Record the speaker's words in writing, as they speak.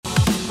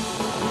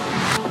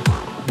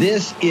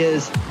This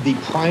is the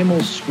primal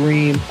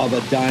scream of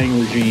a dying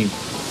regime.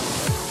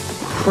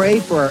 Pray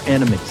for our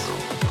enemies,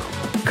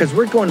 because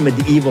we're going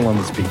medieval on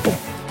these people.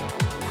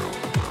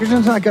 You're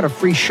just not got a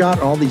free shot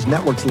on all these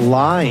networks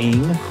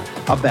lying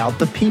about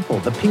the people.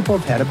 The people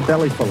have had a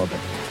belly full of it.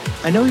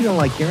 I know you don't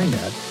like hearing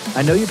that.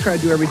 I know you try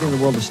to do everything in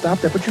the world to stop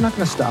that, but you're not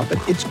going to stop it.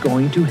 It's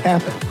going to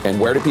happen. And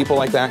where do people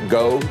like that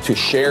go to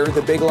share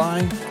the big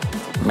lie?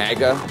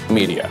 MAGA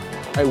media.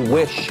 I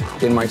wish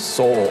in my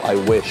soul, I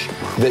wish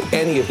that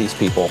any of these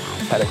people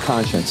had a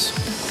conscience.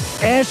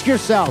 Ask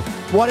yourself,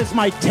 what is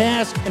my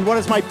task and what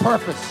is my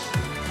purpose?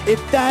 If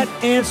that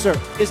answer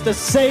is to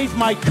save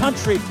my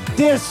country,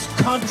 this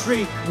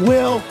country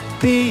will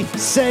be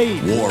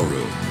saved. War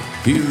Room.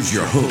 Here's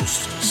your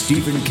host,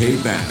 Stephen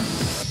K. Bannon.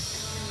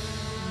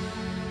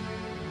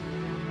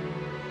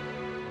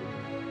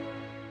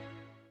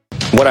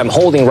 What I'm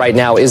holding right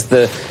now is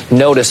the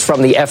notice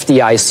from the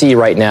FDIC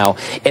right now,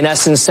 in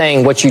essence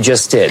saying what you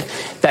just did,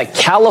 that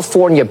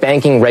California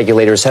banking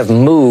regulators have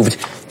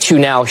moved to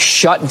now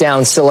shut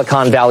down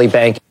Silicon Valley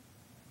Bank.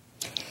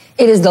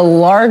 It is the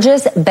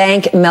largest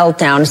bank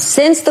meltdown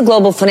since the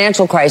global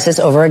financial crisis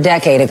over a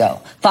decade ago.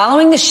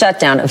 Following the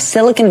shutdown of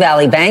Silicon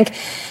Valley Bank,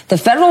 the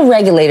federal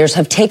regulators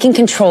have taken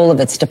control of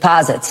its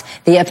deposits.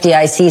 The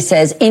FDIC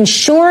says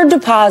insured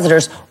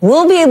depositors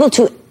will be able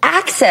to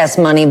access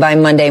money by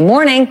Monday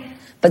morning,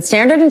 but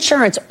Standard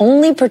Insurance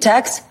only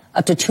protects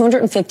up to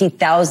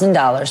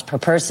 $250,000 per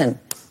person.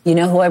 You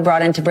know who I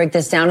brought in to break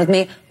this down with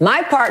me?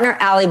 My partner,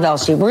 Ali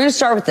Velshi. We're going to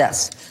start with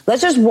this.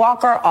 Let's just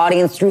walk our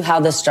audience through how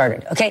this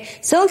started, okay?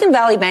 Silicon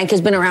Valley Bank has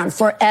been around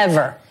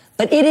forever,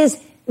 but it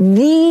is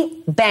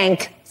the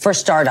bank for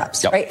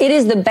startups, right? It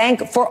is the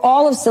bank for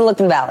all of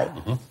Silicon Valley.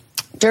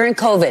 During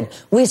COVID,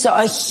 we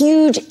saw a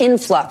huge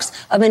influx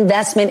of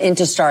investment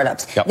into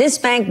startups. This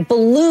bank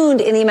ballooned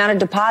in the amount of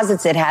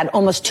deposits it had,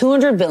 almost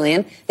 $200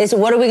 billion. They said,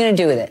 what are we going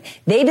to do with it?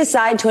 They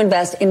decide to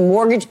invest in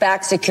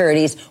mortgage-backed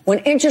securities when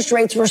interest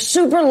rates were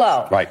super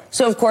low.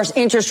 So, of course,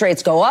 interest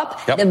rates go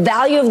up. The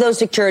value of those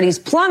securities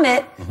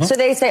plummet. So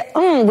they say,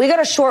 we got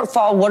a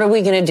shortfall. What are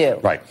we going to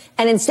do?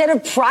 And instead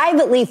of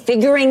privately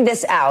figuring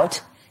this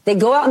out, they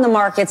go out in the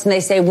markets and they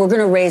say, we're going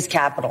to raise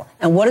capital.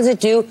 And what does it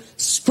do?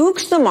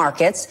 Spooks the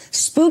markets,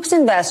 spooks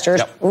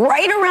investors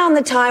right around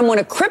the time when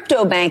a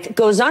crypto bank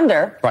goes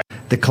under.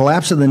 The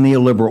collapse of the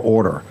neoliberal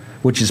order,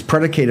 which is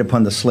predicated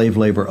upon the slave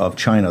labor of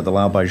China, the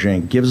Lao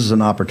Beijing, gives us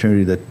an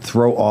opportunity to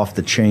throw off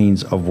the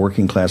chains of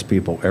working class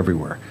people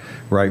everywhere,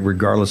 right?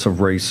 Regardless of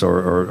race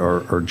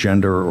or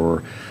gender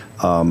or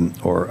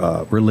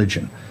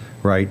religion.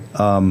 Right,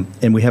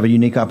 and we have a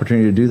unique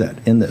opportunity to do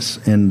that in this,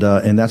 and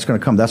that's going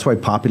to come. That's why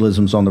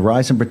populism's on the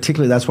rise, and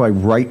particularly that's why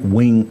right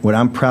wing. When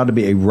I'm proud to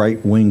be a right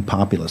wing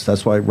populist,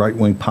 that's why right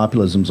wing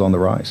populism's on the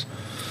rise.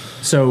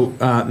 So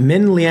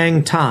Min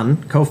Liang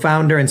Tan,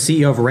 co-founder and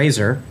CEO of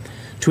Razer,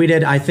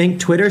 tweeted, "I think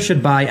Twitter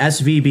should buy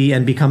SVB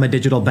and become a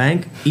digital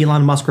bank."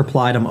 Elon Musk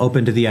replied, "I'm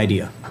open to the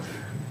idea."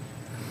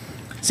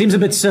 Seems a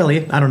bit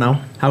silly. I don't know.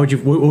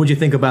 What would you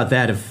think about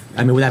that?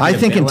 I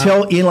think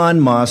until Elon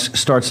Musk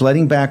starts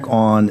letting back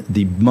on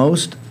the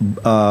most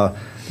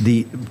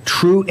the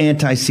true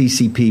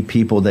anti-CCP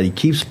people that he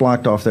keeps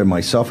blocked off there,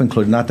 myself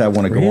included. Not that I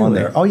want to go on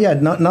there. Oh yeah,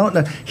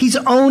 no. He's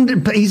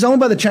owned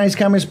by the Chinese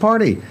Communist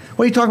Party.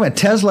 What are you talking about?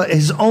 Tesla.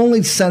 His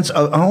only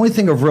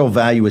thing of real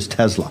value is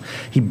Tesla.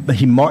 He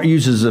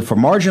uses it for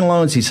margin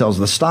loans. He sells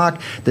the stock.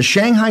 The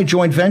Shanghai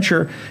joint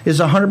venture is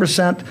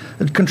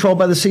 100% controlled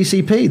by the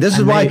CCP. This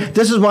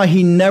is why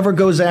he never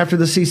goes after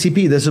the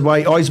CCP. This is why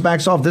he always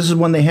backs off. This is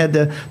when they had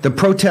the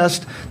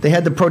protest. They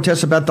had the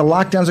protest about the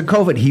lockdowns of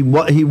COVID.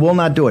 He will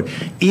not do it.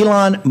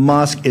 Elon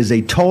Musk is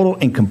a total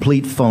and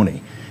complete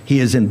phony. He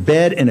is in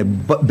bed in a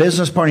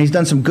business partner. He's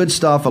done some good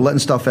stuff, letting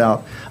stuff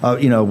out,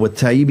 with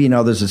Taibbi and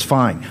others. It's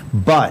fine.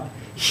 But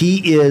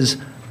he is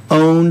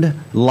owned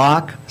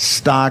lock,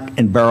 stock,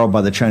 and barrel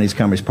by the Chinese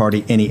Communist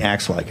Party, and he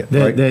acts like it.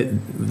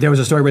 There was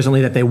a story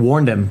recently that they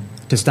warned him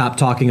to stop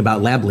talking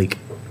about lab leak.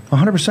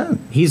 100%.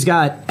 He's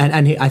got,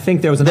 I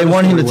think there was They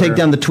wanted him to take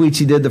down the tweets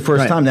he did the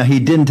first time. Now, he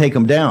didn't take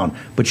them down,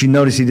 but you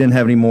notice he didn't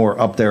have any more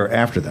up there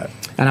after that.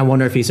 And I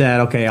wonder if he said,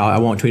 okay, I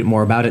won't tweet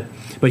more about it.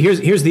 But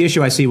here's the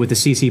issue I see with the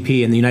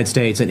CCP in the United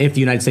States, and if the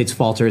United States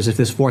falters, if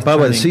this fourth... By the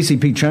way, the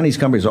CCP, Chinese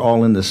companies are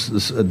all in the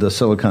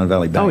Silicon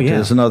Valley Bank. Oh, yeah.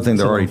 That's another thing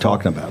they're already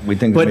talking about. We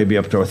think that maybe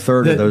up to a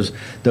third of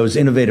those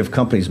innovative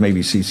companies may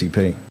be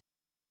CCP.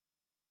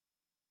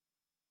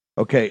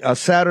 Okay,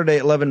 Saturday,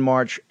 11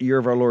 March, year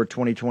of our Lord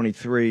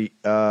 2023.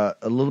 A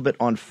little bit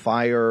on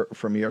fire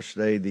from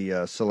yesterday,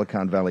 the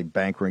Silicon Valley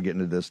Bank. We're going to get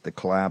into this, the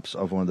collapse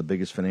of one of the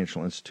biggest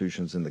financial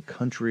institutions in the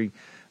country,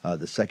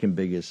 the second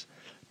biggest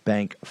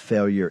bank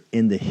failure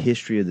in the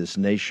history of this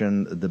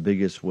nation. The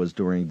biggest was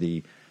during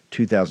the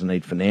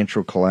 2008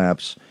 financial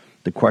collapse.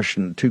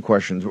 Two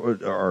questions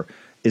are,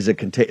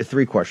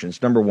 three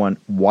questions. Number one,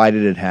 why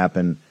did it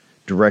happen?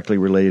 Directly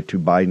related to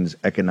Biden's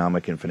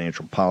economic and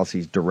financial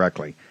policies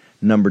directly.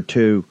 Number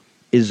two,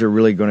 is there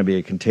really going to be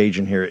a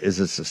contagion here? Is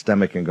it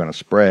systemic and going to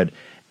spread?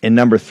 And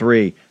number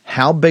three,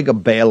 how big a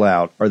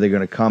bailout are they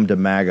going to come to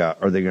MAGA?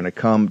 Are they going to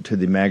come to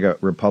the MAGA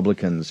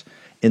Republicans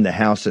in the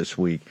House this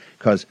week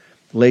because,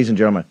 ladies and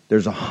gentlemen,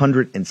 there's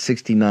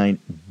 $169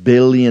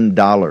 billion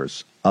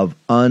of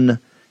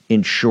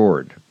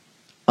uninsured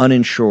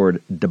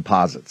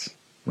deposits.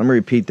 Let me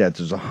repeat that.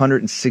 There's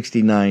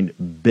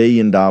 $169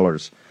 billion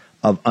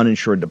of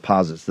uninsured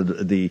deposits.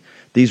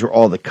 These are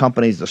all the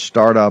companies, the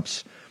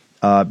startups.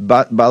 By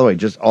the way,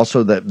 just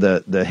also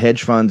the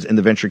hedge funds and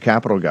the venture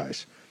capital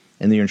guys.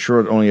 And they're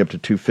insured only up to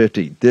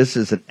 $250. This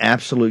is an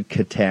absolute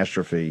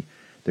catastrophe.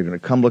 They're going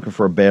to come looking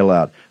for a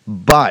bailout.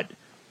 But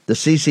the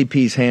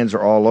CCP's hands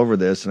are all over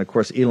this. And, of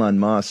course, Elon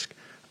Musk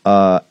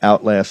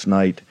out last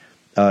night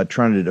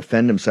trying to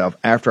defend himself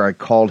after I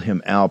called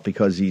him out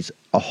because he's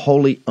a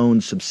wholly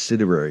owned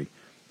subsidiary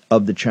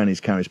of the Chinese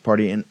Communist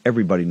Party. And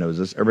everybody knows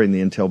this. Everybody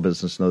in the intel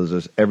business knows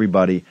this.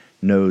 Everybody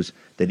knows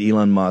that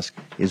Elon Musk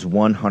is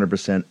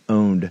 100%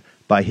 owned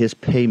by his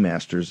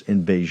paymasters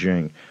in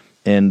Beijing.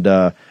 And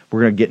we're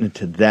going to get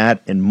into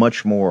that and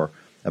much more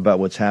about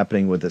what's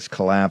happening with this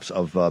collapse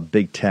of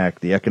big tech,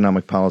 the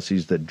economic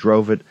policies that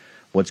drove it,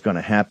 what's going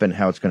to happen,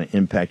 how it's going to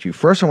impact you.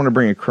 First, I want to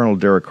bring in Colonel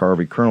Derek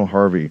Harvey. Colonel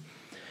Harvey,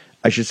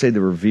 I should say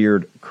the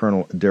revered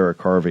Colonel Derek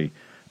Harvey,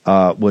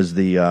 was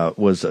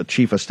a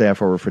chief of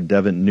staff over for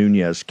Devin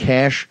Nunes.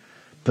 Kash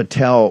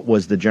Patel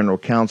was the general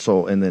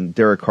counsel, and then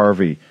Derek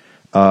Harvey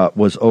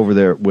was over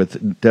there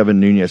with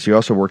Devin Nunes. He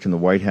also worked in the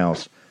White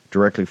House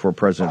directly for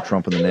President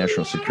Trump and the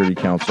National Security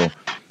Council.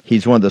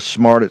 He's one of the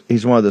smartest.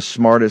 He's one of the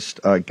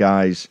smartest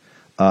guys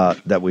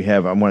that we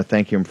have. I want to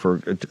thank him for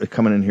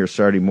coming in here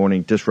Saturday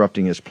morning,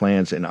 disrupting his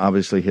plans, and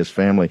obviously his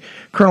family.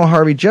 Colonel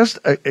Harvey, just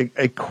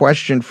a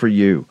question for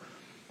you: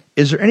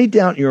 is there any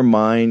doubt in your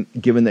mind,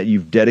 given that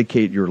you've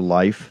dedicated your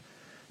life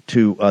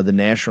to the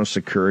national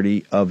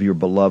security of your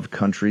beloved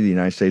country, the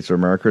United States of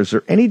America, is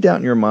there any doubt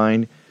in your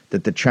mind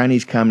that the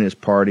Chinese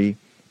Communist Party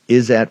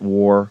is at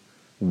war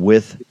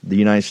with the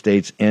United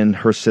States and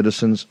her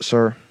citizens,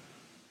 sir?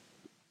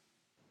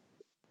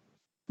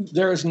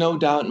 There is no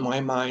doubt in my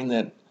mind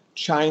that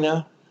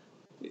China's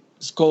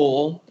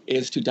goal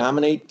is to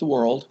dominate the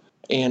world,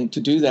 and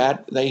to do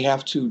that, they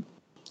have to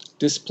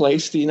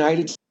displace the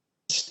United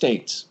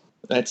States.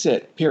 That's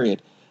it,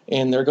 period.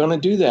 And they're going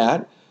to do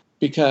that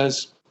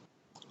because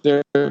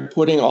they're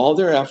putting all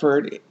their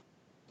effort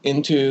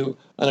into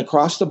an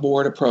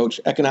across-the-board approach,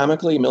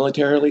 economically,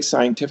 militarily,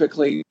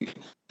 scientifically,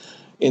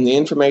 in the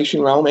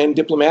information realm, and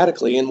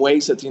diplomatically, in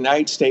ways that the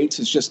United States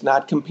is just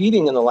not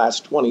competing in the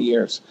last 20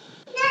 years.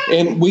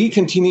 And we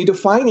continue to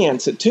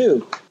finance it,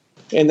 too.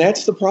 And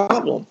that's the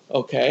problem,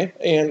 okay?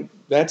 And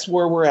that's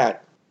where we're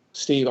at,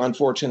 Steve,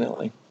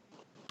 unfortunately.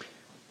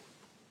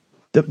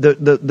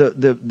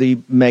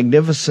 The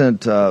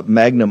magnificent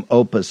magnum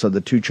opus of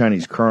the two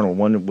Chinese colonel,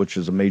 one of which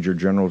is a major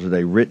general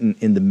today, written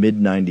in the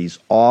mid-'90s,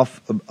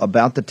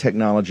 about the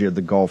technology of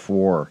the Gulf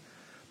War,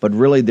 but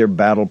really their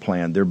battle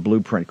plan, their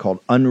blueprint called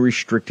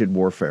Unrestricted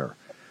Warfare,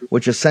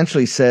 which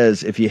essentially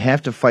says if you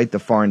have to fight the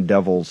foreign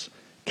devils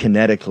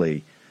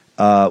kinetically,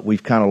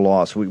 we've kind of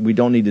lost. We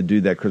don't need to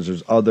do that because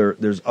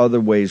there's other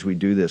ways we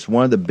do this.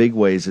 One of the big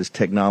ways is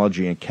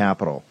technology and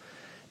capital.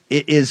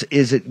 Is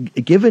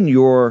it, given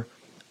your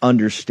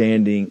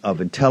understanding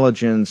of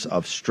intelligence,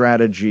 of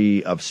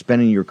strategy, of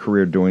spending your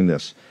career doing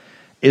this,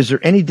 is there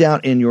any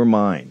doubt in your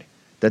mind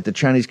that the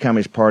Chinese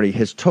Communist Party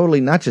has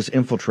totally not just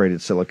infiltrated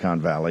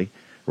Silicon Valley,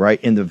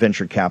 right, in the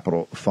venture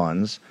capital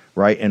funds,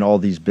 right, and all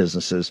these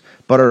businesses,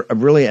 but are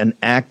really an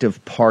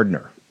active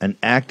partner,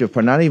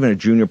 not even a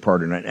junior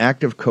partner, an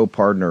active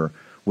co-partner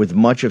with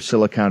much of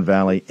Silicon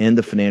Valley and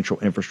the financial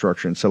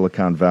infrastructure in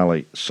Silicon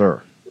Valley,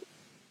 sir?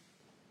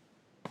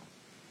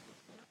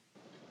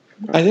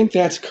 I think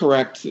that's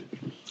correct.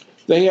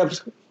 They have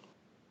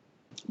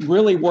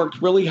really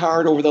worked really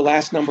hard over the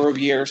last number of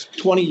years,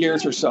 20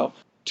 years or so,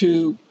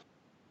 to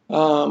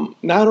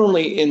not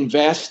only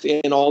invest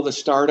in all the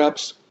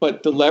startups,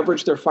 but to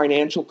leverage their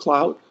financial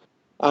clout,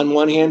 on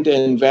one hand, to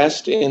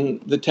invest in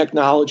the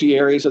technology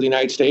areas of the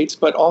United States,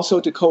 but also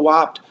to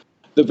co-opt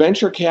the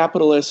venture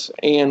capitalists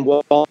and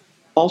Wall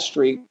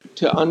Street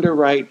to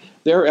underwrite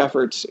their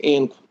efforts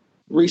in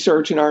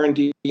research and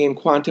R&D in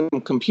quantum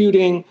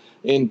computing,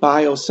 in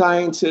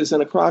biosciences,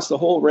 and across the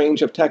whole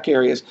range of tech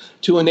areas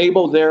to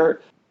enable their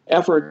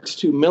efforts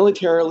to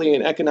militarily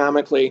and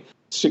economically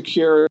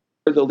secure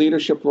the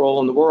leadership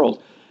role in the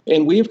world.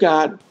 And we've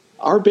got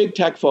our big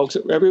tech folks,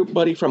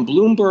 everybody from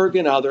Bloomberg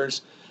and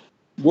others,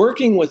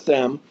 working with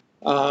them.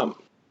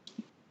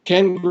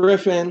 Ken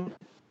Griffin,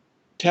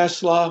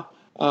 Tesla,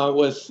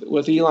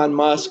 with Elon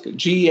Musk,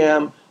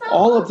 GM,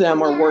 all of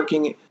them are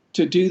working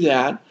to do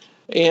that.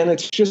 And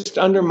it's just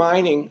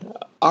undermining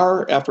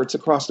our efforts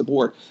across the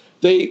board.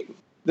 They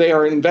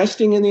are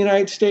investing in the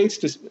United States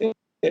to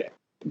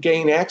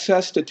gain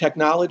access to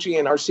technology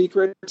and our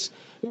secrets.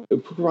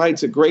 It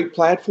provides a great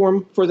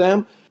platform for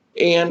them.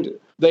 And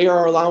they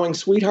are allowing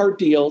sweetheart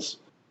deals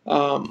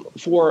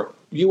for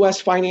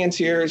U.S.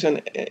 financiers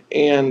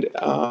and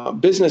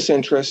business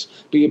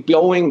interests, be it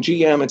Boeing,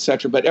 GM, et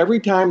cetera. But every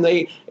time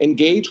they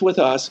engage with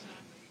us,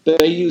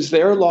 they use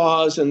their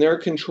laws and their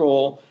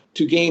control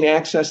to gain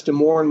access to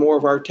more and more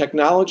of our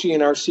technology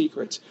and our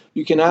secrets.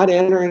 You cannot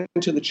enter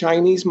into the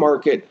Chinese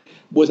market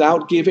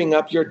without giving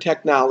up your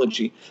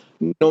technology.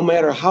 No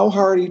matter how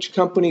hard each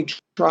company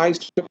tries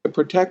to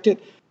protect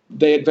it,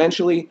 they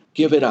eventually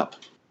give it up.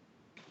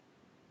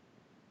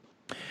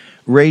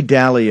 Ray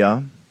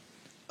Dalio,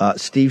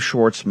 Steve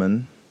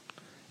Schwarzman,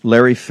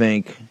 Larry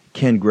Fink,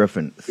 Ken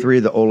Griffin, four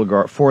of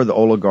the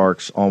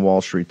oligarchs on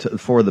Wall Street,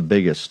 four of the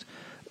biggest,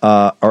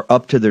 are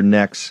up to their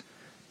necks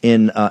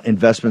in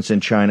investments in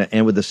China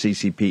and with the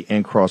CCP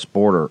and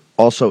cross-border.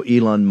 Also,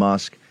 Elon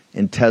Musk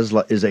and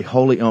Tesla is a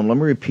wholly owned. Let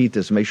me repeat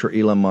this, make sure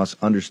Elon Musk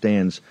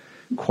understands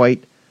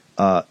quite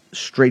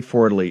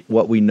straightforwardly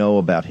what we know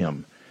about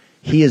him.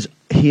 He is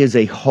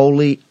a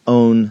wholly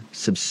owned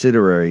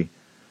subsidiary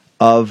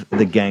of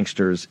the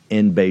gangsters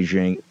in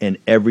Beijing, and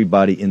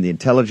everybody in the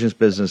intelligence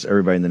business,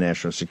 everybody in the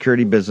national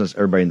security business,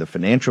 everybody in the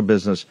financial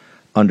business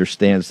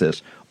understands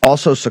this.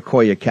 Also,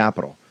 Sequoia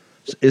Capital.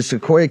 Is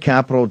Sequoia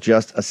Capital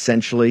just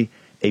essentially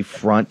a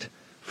front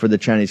for the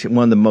Chinese?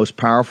 One of the most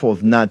powerful,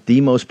 if not the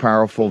most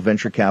powerful,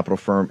 venture capital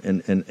firm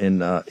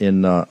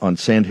on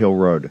Sand Hill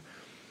Road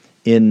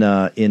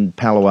in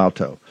Palo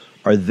Alto.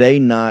 Are they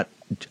not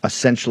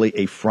essentially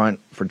a front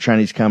for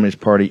Chinese Communist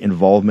Party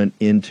involvement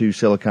into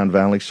Silicon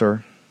Valley,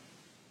 sir?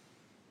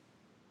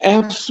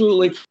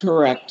 Absolutely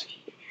correct.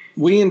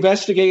 We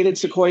investigated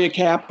Sequoia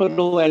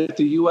Capital at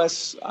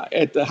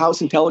the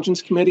House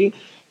Intelligence Committee,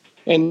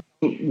 and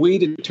we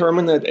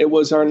determined that it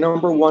was our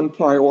number one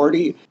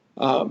priority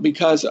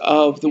because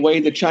of the way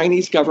the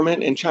Chinese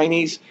government and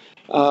Chinese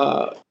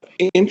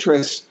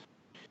interests,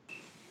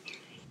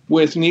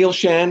 with Neil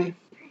Shen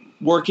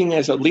working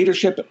as a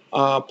leadership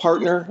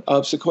partner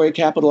of Sequoia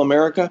Capital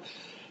America.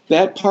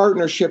 That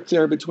partnership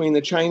there between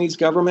the Chinese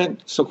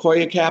government,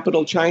 Sequoia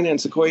Capital China, and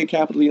Sequoia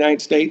Capital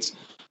United States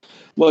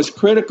was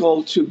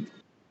critical to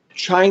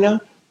China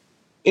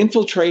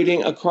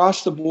infiltrating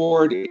across the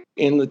board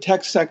in the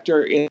tech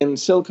sector in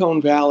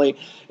Silicon Valley,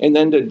 and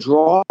then to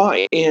draw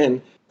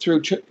in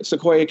through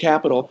Sequoia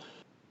Capital,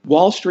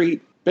 Wall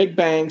Street, big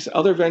banks,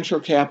 other venture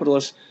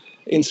capitalists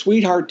in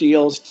sweetheart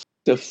deals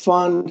to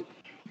fund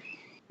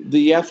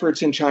the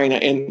efforts in China.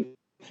 And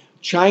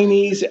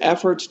Chinese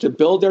efforts to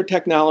build their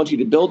technology,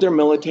 to build their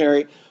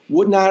military,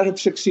 would not have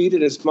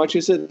succeeded as much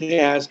as it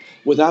has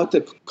without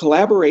the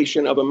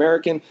collaboration of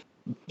American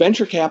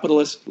venture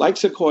capitalists like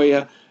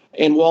Sequoia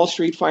and Wall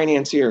Street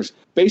financiers,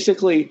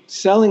 basically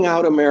selling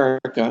out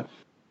America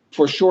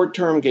for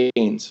short-term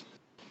gains.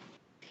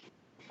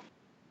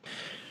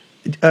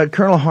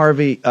 Colonel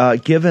Harvey,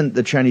 given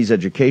the Chinese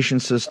education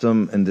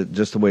system and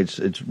just the way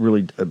it's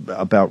really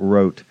about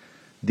rote,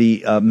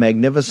 the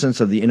magnificence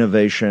of the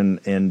innovation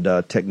and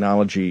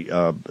technology,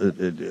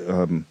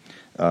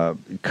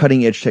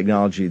 cutting-edge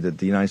technology that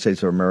the United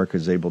States of America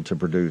is able to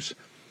produce,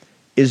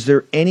 is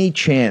there any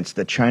chance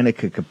that China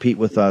could compete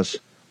with us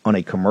on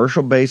a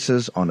commercial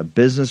basis, on a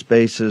business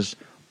basis,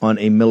 on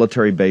a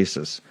military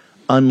basis,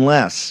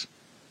 unless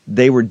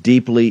they were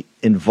deeply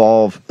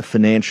involved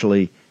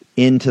financially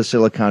into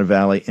Silicon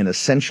Valley and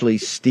essentially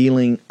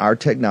stealing our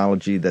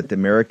technology that the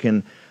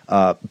American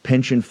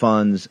pension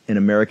funds and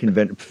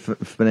American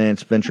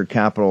finance, venture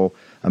capital,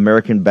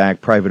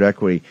 American-backed private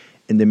equity,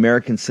 and the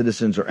American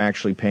citizens are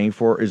actually paying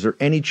for? Is there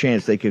any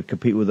chance they could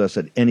compete with us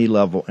at any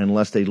level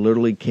unless they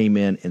literally came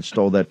in and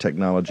stole that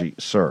technology,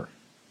 sir?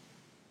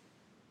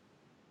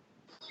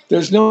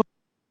 There's no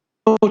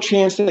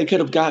chance that they could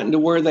have gotten to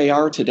where they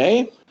are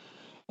today.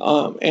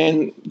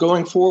 And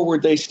going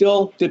forward, they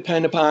still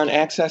depend upon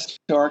access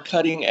to our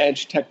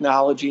cutting-edge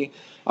technology,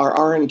 our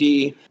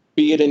R&D,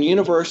 be it in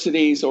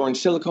universities or in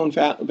Silicon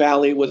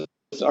Valley with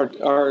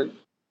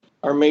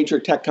our major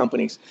tech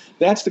companies.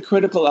 That's the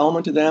critical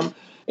element to them.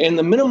 And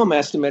the minimum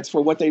estimates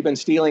for what they've been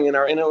stealing in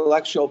our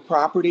intellectual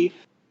property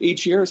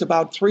each year is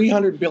about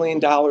 $300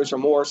 billion or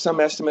more. Some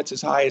estimates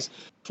as high as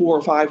 $400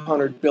 or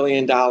 $500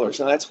 billion. Now,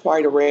 that's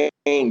quite a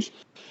range.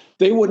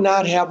 They would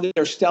not have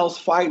their stealth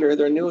fighter,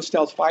 their newest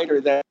stealth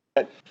fighter that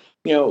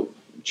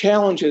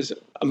challenges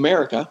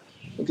America.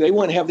 They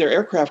wouldn't have their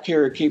aircraft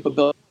carrier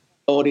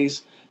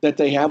capabilities that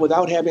they have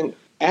without having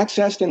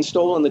accessed and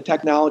stolen the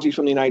technology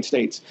from the United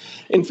States.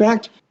 In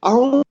fact,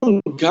 our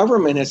own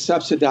government has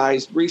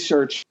subsidized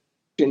research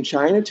in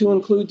China to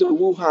include the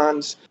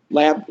Wuhan's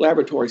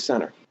laboratory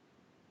center.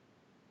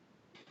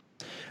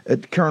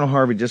 Colonel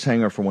Harvey, just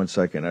hang on for 1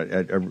 second.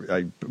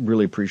 I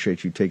really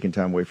appreciate you taking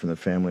time away from the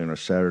family on a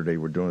Saturday.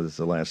 We're doing this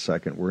the last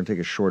second. We're going to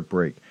take a short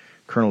break.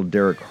 Colonel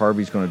Derek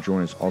Harvey's going to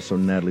join us, also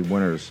Natalie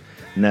Winters.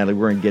 Natalie,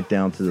 we're going to get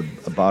down to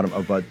the bottom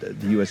of what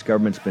the U.S.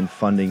 government's been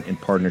funding in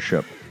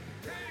partnership.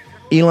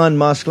 Elon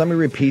Musk, let me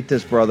repeat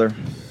this, brother.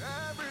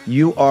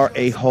 You are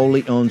a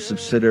wholly owned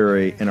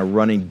subsidiary and a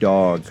running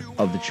dog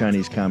of the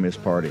Chinese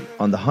Communist Party.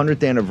 On the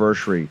 100th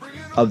anniversary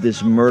of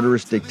this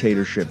murderous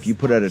dictatorship, you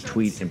put out a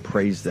tweet and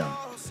praised them.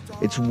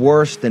 It's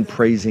worse than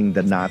praising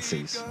the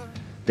Nazis.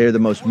 They're the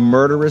most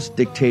murderous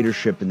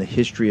dictatorship in the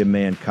history of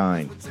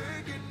mankind.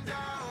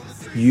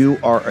 You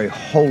are a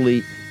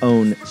wholly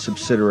owned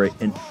subsidiary,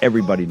 and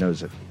everybody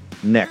knows it.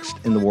 Next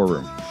in the War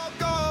Room.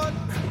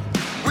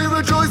 We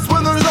rejoice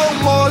when there's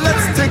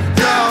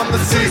the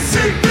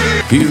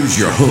CCP. Here's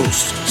your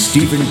host,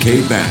 Stephen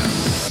K. Bannon.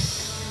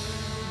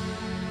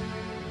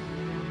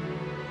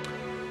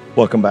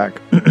 Welcome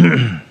back.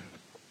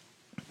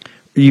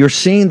 You're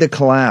seeing the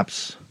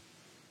collapse,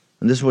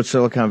 and this is what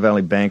Silicon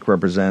Valley Bank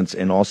represents,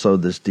 and also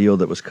this deal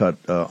that was cut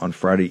on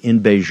Friday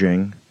in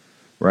Beijing,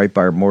 right,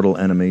 by our mortal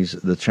enemies,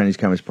 the Chinese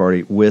Communist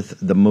Party, with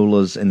the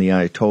mullahs and the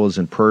ayatollahs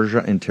in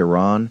Persia and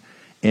Tehran,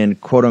 and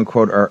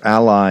quote-unquote our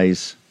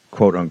allies,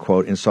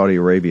 quote-unquote, in Saudi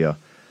Arabia.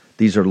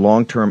 These are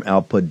long-term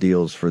output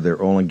deals for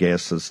their oil and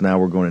gas. So now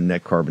we're going to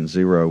net carbon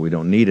zero. We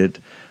don't need it.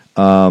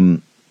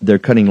 They're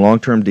cutting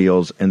long-term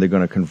deals, and they're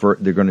going to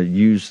convert. They're going to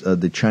use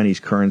the Chinese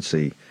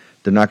currency.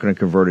 They're not going to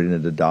convert it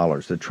into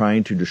dollars. They're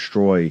trying to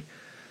destroy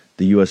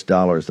the U.S.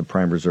 dollar as the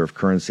prime reserve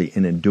currency,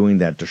 and in doing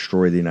that,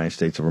 destroy the United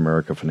States of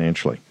America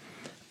financially.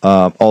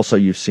 Also,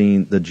 you've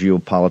seen the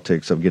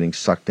geopolitics of getting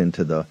sucked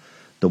into the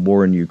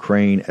war in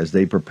Ukraine as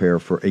they prepare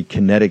for a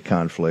kinetic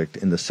conflict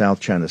in the South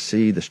China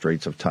Sea, the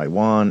Straits of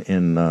Taiwan,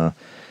 in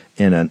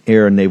an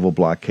air and naval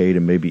blockade,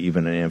 and maybe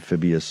even an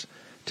amphibious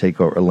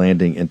takeover, a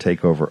landing and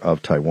takeover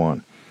of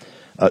Taiwan.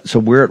 So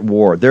we're at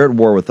war. They're at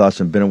war with us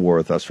and been at war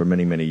with us for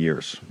many, many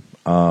years.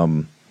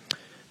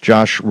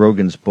 Josh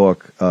Rogan's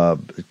book,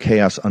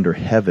 Chaos Under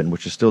Heaven,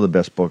 which is still the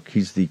best book.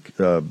 He's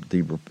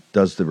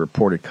does the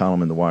reported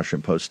column in the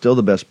Washington Post. Still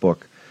the best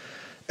book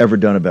ever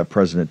done about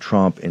President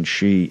Trump and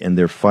Xi and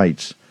their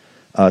fights.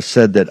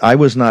 Said that I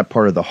was not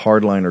part of the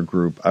hardliner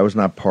group. I was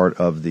not part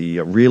of the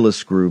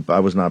realist group. I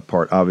was not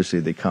part, obviously,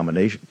 of the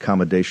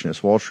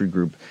accommodationist Wall Street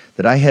group.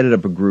 That I headed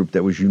up a group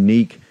that was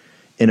unique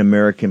in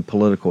American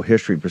political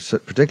history,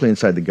 particularly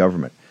inside the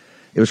government.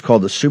 It was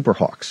called the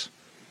Superhawks,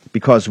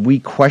 because we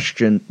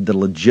questioned the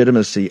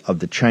legitimacy of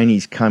the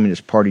Chinese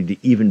Communist Party to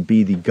even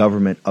be the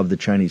government of the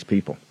Chinese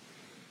people,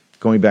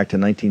 going back to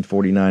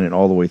 1949 and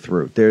all the way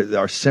through. They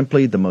are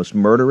simply the most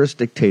murderous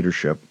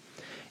dictatorship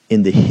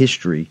in the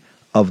history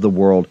of the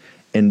world,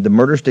 and the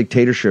murderous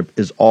dictatorship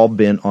has all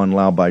been on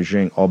Lao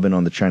Beijing, all been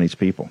on the Chinese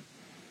people.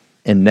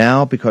 And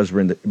now, because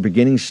we're in the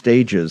beginning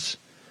stages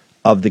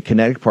of the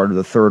kinetic part of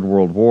the Third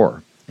World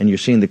War, and you're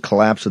seeing the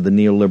collapse of the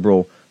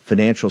neoliberal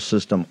financial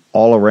system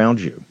all around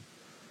you,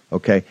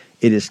 okay,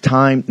 it is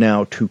time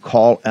now to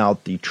call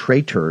out the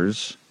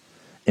traitors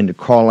and to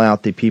call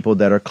out the people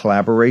that are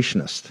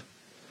collaborationists,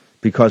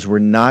 because we're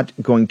not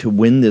going to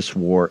win this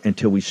war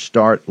until we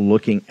start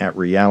looking at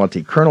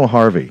reality. Colonel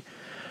Harvey,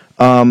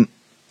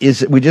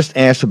 we just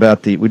asked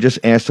about the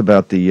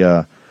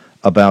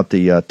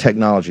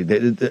technology.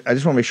 I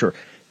just want to make sure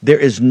there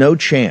is no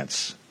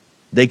chance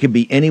they could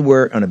be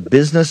anywhere on a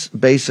business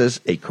basis,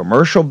 a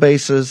commercial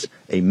basis,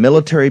 a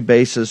military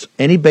basis,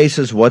 any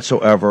basis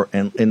whatsoever,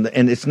 and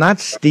it's not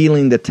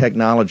stealing the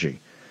technology.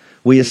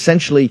 We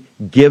essentially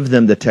give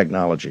them the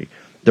technology.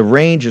 The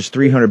range is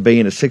 $300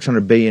 billion to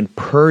 $600 billion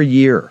per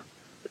year,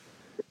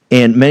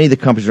 and many of the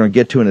companies we're going to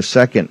get to in a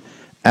second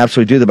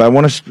absolutely do that. But I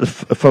want to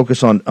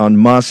focus on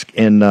Musk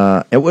and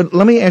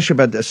let me ask you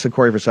about this,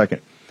 Sequoia, for a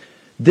second.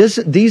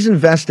 These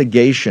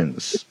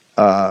investigations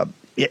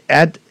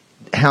at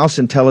House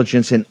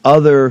Intelligence and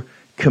other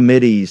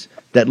committees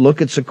that look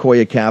at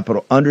Sequoia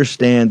Capital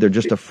understand they're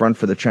just a front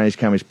for the Chinese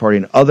Communist Party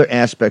and other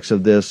aspects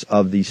of this,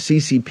 of the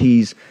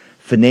CCP's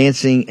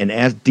financing and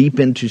as deep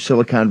into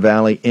Silicon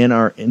Valley in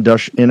our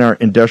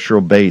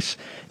industrial base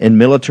and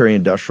military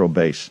industrial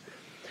base.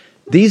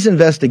 These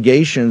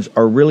investigations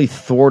are really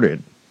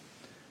thwarted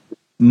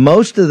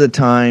most of the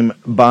time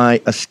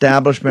by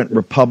establishment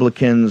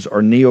Republicans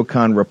or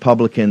neocon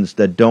Republicans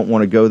that don't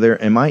want to go there.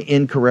 Am I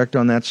incorrect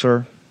on that,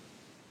 sir?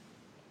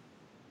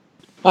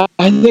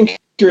 I think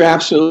you're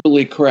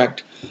absolutely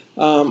correct.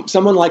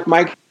 Someone like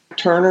Mike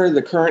Turner,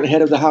 the current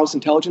head of the House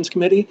Intelligence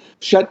Committee,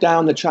 shut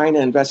down the China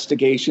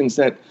investigations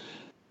that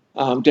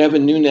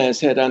Devin Nunes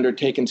had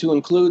undertaken, to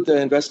include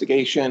the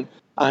investigation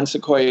on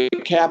Sequoia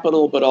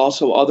Capital, but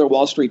also other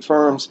Wall Street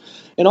firms.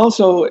 And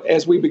also,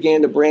 as we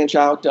began to branch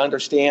out to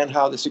understand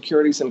how the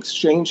Securities and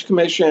Exchange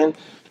Commission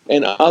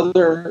and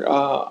other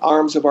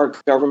arms of our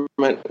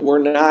government were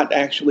not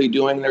actually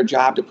doing their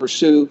job to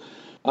pursue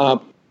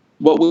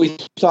what we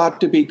thought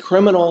to be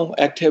criminal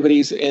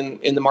activities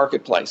in the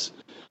marketplace.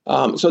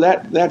 So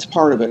that's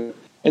part of it.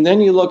 And then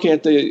you look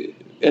at the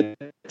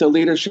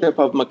leadership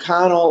of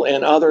McConnell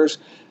and others.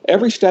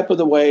 Every step of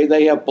the way,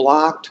 they have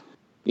blocked,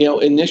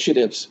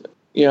 initiatives,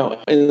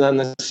 and on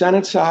the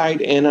Senate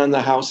side and on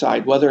the House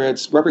side, whether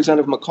it's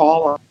Representative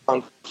McCall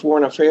on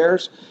foreign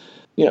affairs,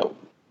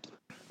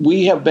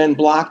 we have been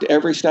blocked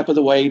every step of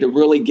the way to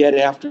really get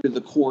after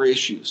the core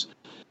issues.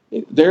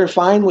 They're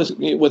fine with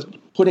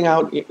putting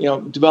out,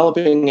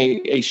 developing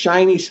a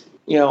shiny,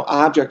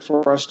 object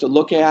for us to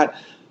look at,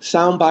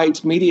 sound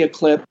bites, media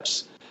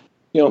clips.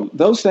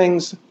 Those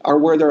things are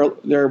where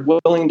they're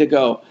willing to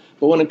go.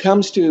 But when it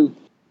comes to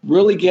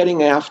really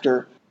getting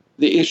after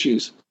the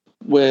issues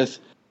with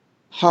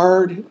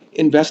hard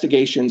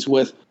investigations,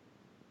 with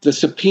the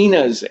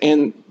subpoenas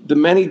and the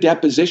many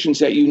depositions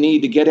that you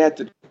need to get at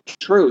the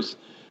truth,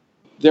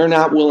 they're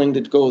not willing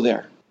to go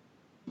there.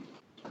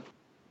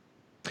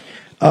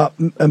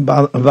 And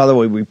by the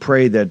way, we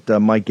pray that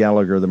Mike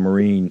Gallagher, the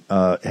Marine,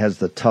 has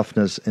the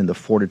toughness and the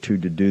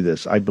fortitude to do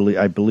this. I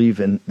believe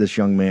in this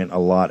young man a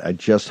lot. I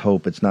just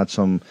hope it's not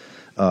some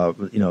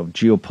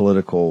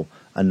geopolitical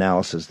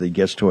analysis that he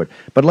gets to it.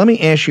 But let me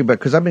ask you,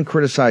 because I've been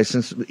criticized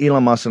since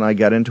Elon Musk and I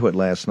got into it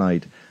last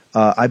night.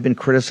 I've been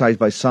criticized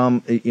by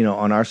some,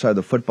 on our side of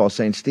the football,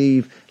 saying,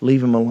 "Steve,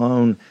 leave him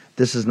alone.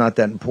 This is not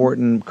that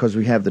important because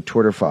we have the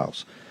Twitter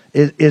files."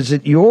 Is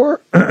it your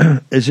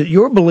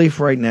belief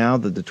right now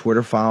that the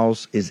Twitter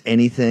files is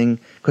anything?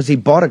 Because he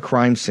bought a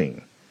crime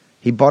scene.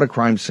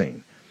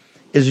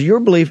 Is it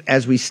your belief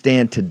as we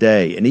stand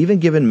today, and even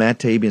given Matt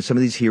Taibbi and some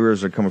of these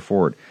heroes are coming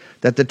forward,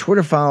 that the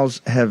Twitter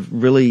files have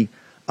really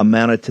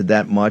amounted to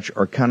that much,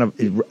 or kind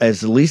of,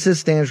 as Lisa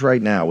stands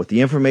right now, with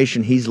the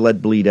information he's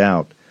let bleed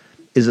out,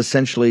 is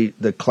essentially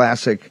the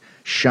classic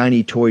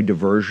shiny toy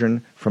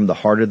diversion from the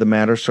heart of the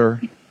matter, sir?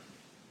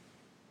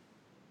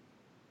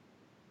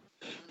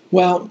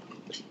 Well,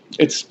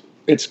 it's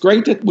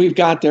great that we've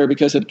got there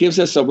because it gives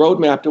us a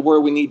roadmap to where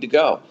we need to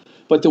go.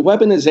 But the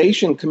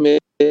Weaponization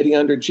Committee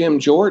under Jim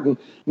Jordan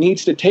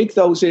needs to take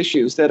those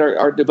issues that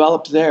are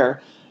developed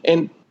there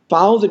and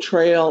follow the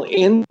trail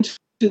into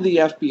the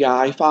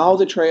FBI, follow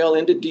the trail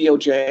into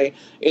DOJ,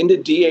 into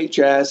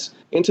DHS,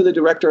 into the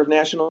Director of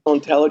National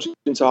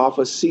Intelligence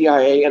Office,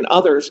 CIA, and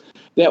others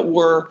that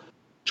were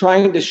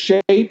trying to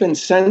shape and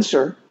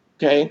censor,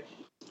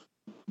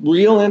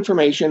 real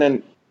information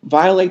and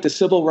violate the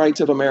civil rights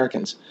of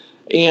Americans.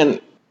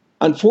 And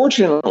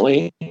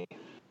unfortunately,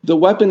 the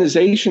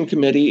Weaponization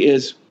Committee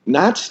is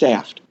not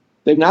staffed.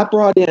 They've not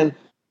brought in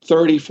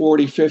 30,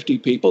 40, 50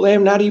 people. They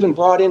have not even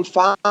brought in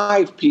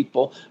 5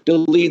 people to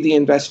lead the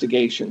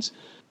investigations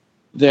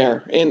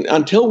there. And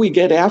until we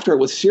get after it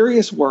with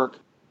serious work,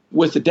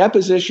 with the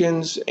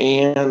depositions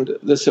and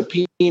the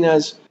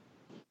subpoenas,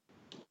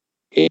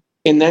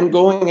 and then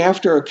going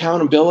after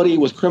accountability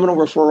with criminal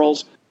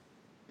referrals,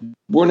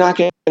 we're not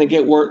going to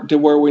get to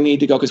where we need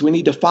to go, because we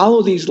need to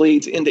follow these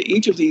leads into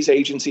each of these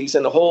agencies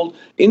and to hold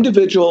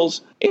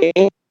individuals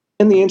and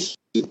the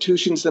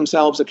institutions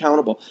themselves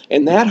accountable.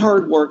 And that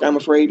hard work, I'm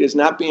afraid, is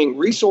not being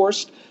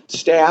resourced,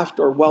 staffed,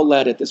 or well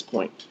led at this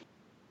point.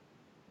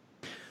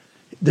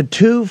 The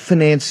two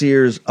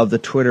financiers of the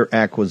Twitter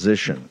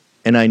acquisition,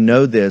 and I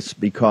know this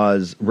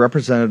because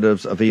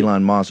representatives of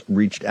Elon Musk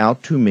reached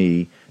out to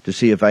me to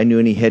see if I knew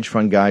any hedge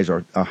fund guys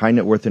or high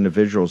net worth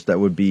individuals that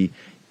would be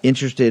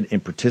interested in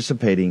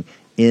participating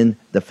in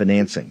the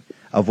financing,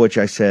 of which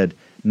I said,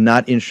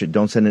 not interested.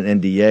 Don't send an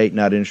NDA,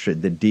 not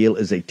interested. The deal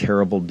is a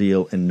terrible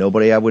deal, and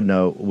nobody I would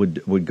know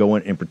would go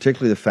in, and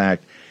particularly the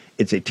fact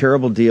it's a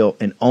terrible deal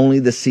and only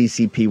the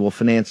CCP will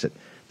finance it.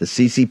 The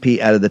CCP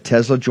out of the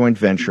Tesla joint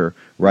venture,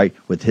 right,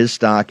 with his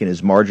stock and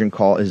his margin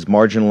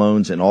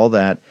loans and all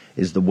that,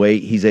 is the way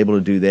he's able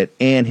to do that.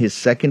 And his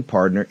second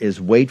partner is,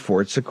 wait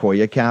for it,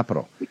 Sequoia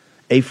Capital,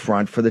 a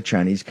front for the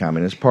Chinese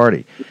Communist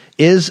Party.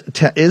 Is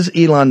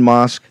Elon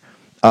Musk,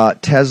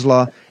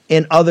 Tesla,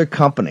 and other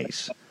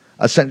companies?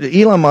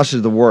 Elon Musk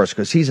is the worst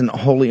because he's a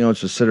wholly owned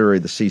subsidiary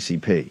of the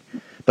CCP.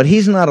 But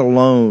he's not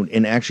alone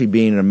in actually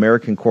being an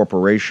American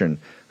corporation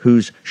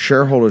whose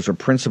shareholders are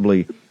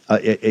principally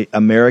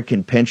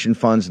American pension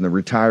funds and the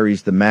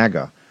retirees, the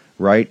MAGA,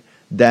 right?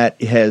 That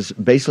has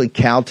basically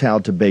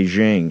kowtowed to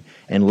Beijing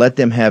and let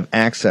them have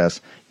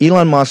access.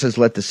 Elon Musk has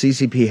let the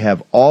CCP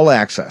have all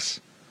access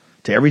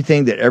to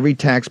everything that every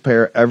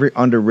taxpayer, every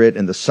underwrit,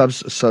 and the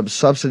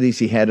subsidies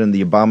he had in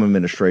the Obama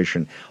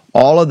administration.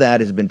 All of that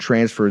has been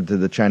transferred to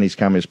the Chinese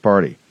Communist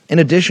Party. In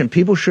addition,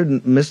 people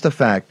shouldn't miss the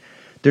fact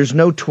there's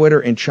no Twitter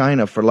in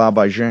China for Lao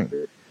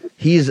Baixing.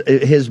 His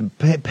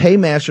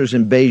paymasters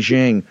in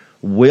Beijing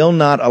will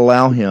not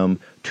allow him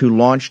to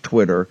launch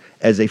Twitter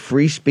as a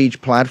free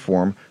speech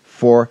platform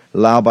for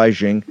Lao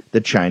Baixing,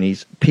 the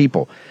Chinese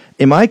people.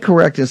 Am I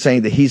correct in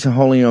saying that he's a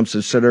wholly owned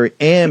subsidiary,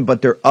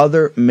 but there are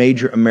other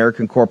major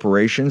American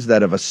corporations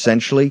that have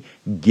essentially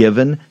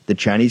given the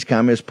Chinese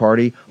Communist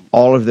Party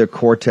all of their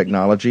core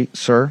technology,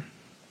 sir?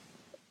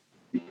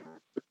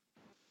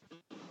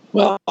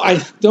 Well,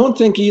 I don't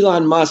think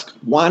Elon Musk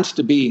wants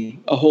to be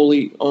a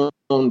wholly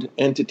owned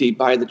entity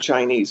by the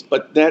Chinese,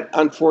 but that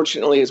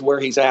unfortunately is where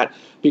he's at,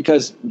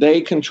 because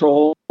they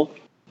control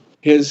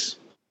his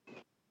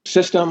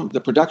system,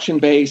 the production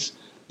base,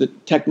 the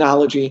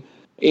technology,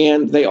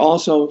 and they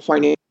also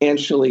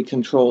financially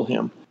control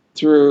him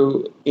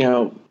through,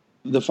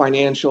 the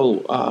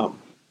financial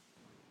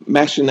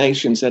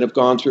machinations that have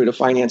gone through to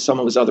finance some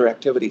of his other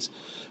activities.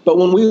 But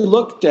when we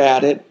looked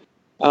at it,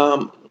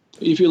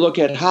 if you look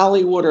at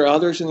Hollywood or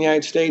others in the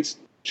United States,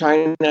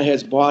 China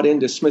has bought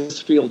into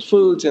Smithfield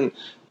Foods, and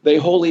they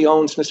wholly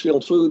own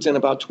Smithfield Foods and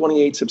about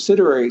 28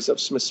 subsidiaries of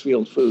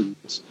Smithfield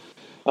Foods.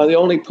 The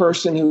only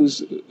person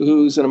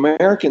who's an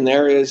American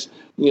there is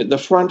the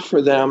front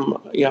for them,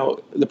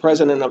 the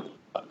president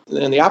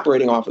and the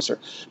operating officer.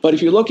 But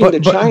if you look into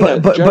China,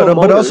 but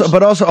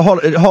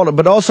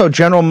also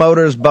General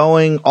Motors,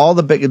 Boeing, all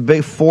the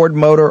big Ford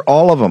Motor,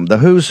 all of them, the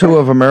who's who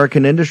of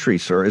American industry,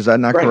 sir. Is that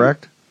not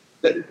correct?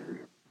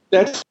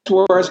 That's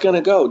where it's going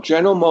to go.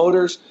 General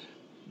Motors,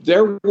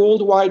 Their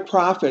worldwide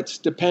profits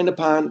depend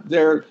upon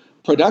their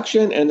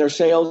production and their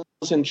sales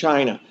in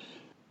China.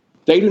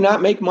 They do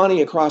not make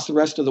money across the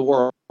rest of the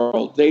world.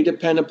 They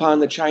depend upon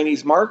the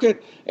Chinese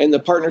market and the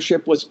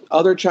partnership with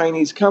other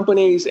Chinese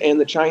companies and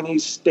the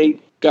Chinese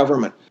state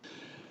government.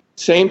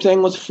 Same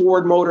thing with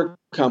Ford Motor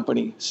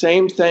Company.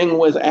 Same thing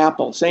with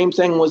Apple. Same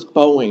thing with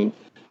Boeing.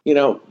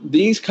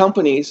 These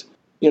companies,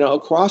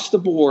 across the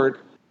board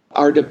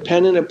are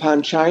dependent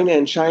upon China,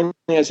 and China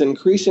has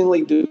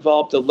increasingly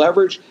developed the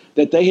leverage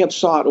that they have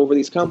sought over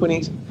these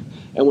companies.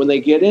 And when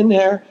they get in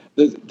there,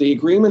 the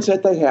agreements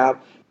that they have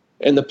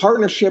and the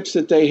partnerships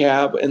that they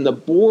have and the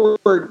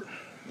board,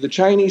 the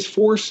Chinese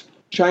force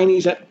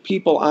Chinese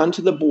people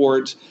onto the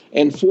boards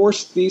and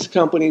force these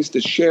companies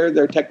to share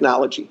their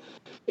technology.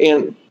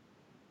 And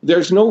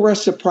there's no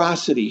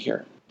reciprocity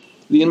here.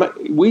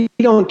 We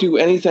don't do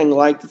anything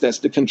like this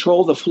to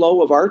control the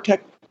flow of our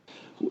tech.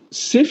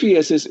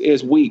 CFIUS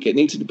is weak. It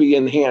needs to be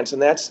enhanced,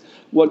 and that's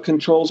what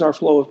controls our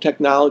flow of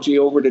technology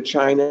over to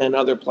China and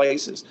other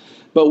places.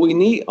 But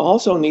we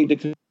also need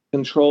to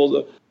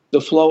control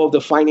the flow of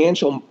the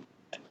financial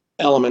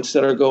elements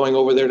that are going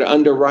over there to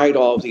underwrite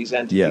all of these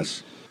entities.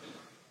 Yes.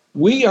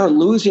 We are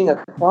losing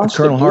across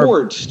the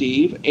board,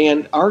 Steve,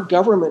 and our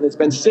government has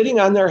been sitting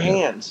on their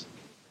hands.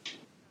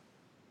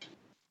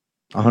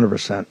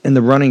 100%. And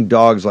the running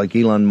dogs like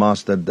Elon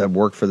Musk that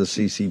work for the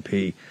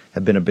CCP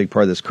have been a big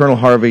part of this. Colonel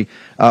Harvey,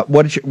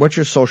 what's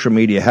your social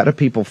media? How do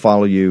people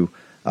follow you?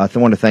 I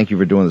want to thank you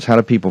for doing this. How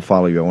do people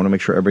follow you? I want to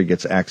make sure everybody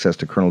gets access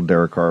to Colonel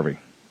Derek Harvey.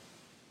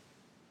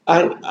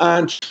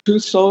 On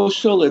Truth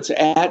Social, it's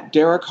at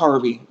Derek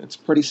Harvey. It's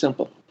pretty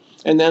simple.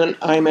 And then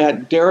I'm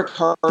at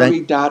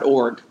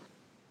DerekHarvey.org.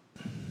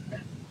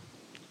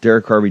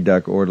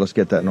 DerekHarvey.org. Let's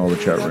get that in all the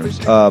chat rooms.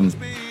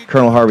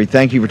 Colonel Harvey,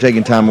 thank you for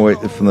taking time away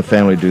from the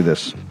family to do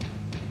this.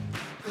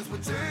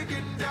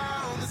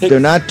 They're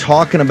not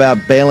talking about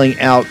bailing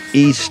out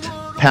East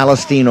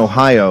Palestine,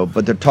 Ohio,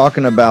 but they're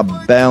talking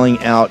about bailing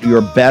out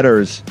your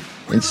betters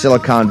in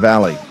Silicon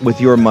Valley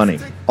with your money.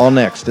 All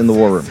next in the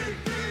War Room.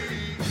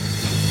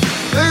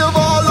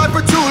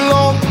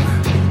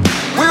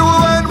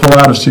 Pull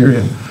out of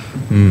Syria.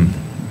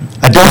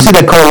 I don't see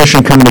that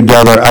coalition coming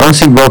together. I don't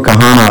see Ro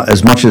Khanna,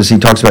 as much as he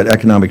talks about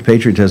economic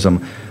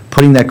patriotism,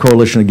 putting that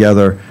coalition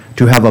together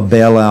to have a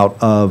bailout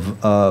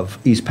of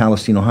East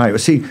Palestine, Ohio.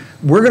 See,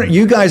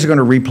 you guys are going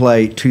to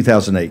replay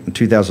 2008 and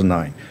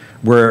 2009,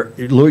 where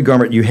Louis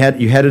Gohmert, you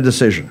had a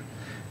decision.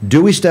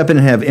 Do we step in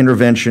and have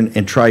intervention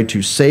and try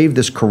to save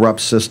this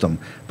corrupt system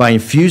by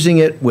infusing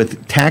it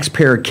with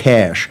taxpayer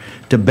cash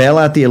to bail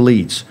out the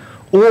elites,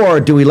 or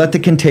do we let the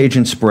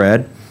contagion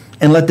spread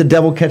and let the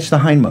devil catch the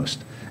hindmost?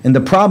 And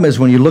the problem is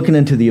when you're looking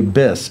into the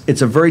abyss,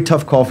 it's a very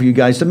tough call for you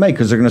guys to make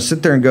because they're going to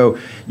sit there and go,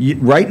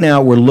 right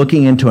now we're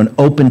looking into an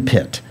open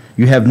pit.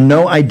 You have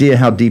no idea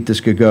how deep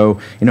this could go,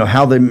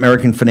 how the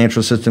American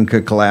financial system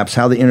could collapse,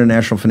 how the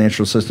international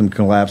financial system could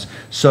collapse.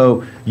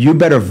 So you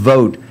better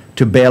vote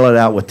to bail it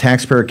out with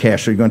taxpayer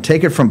cash. So you're going to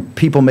take it from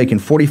people making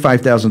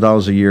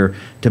 $45,000 a year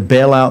to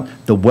bail out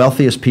the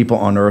wealthiest people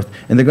on earth,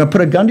 and they're going to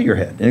put a gun to your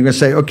head. And you're going to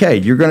say, okay,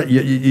 you're going to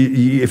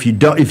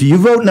if you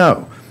vote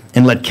no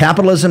and let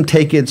capitalism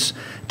take its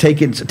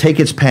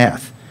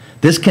path,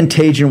 this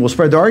contagion will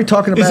spread. They're already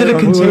talking about. Is it a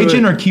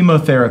contagion or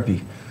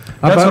chemotherapy?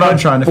 That's what I'm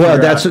trying to figure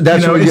out. That's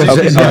what we're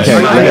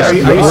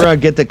going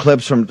to get the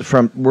clips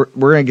from we're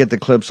going to get the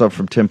clips up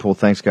from Tim Pool.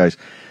 Thanks, guys.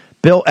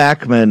 Bill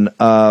Ackman,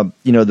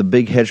 the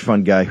big hedge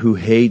fund guy who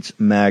hates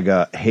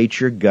MAGA,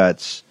 hates your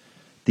guts.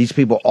 These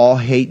people all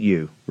hate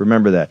you.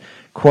 Remember that.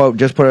 Quote,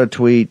 just put out a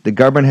tweet. The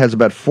government has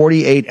about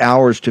 48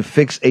 hours to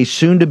fix a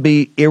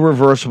soon-to-be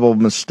irreversible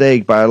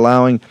mistake by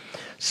allowing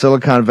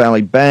Silicon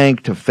Valley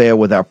Bank to fail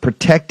without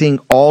protecting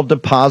all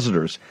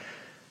depositors.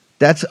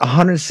 That's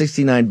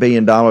 $169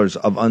 billion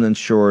of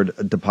uninsured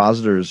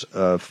depositors,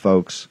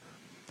 folks.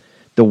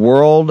 The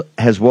world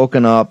has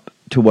woken up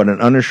to what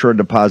an uninsured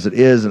deposit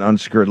is, an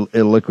unsecured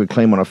illiquid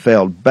claim on a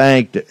failed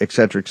bank, et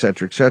cetera, et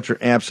cetera, et cetera.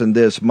 Absent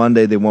this,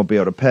 Monday they won't be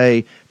able to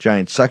pay.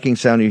 Giant sucking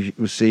sound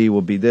you see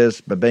will be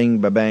this, ba-bing,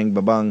 ba-bang,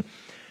 ba-bung.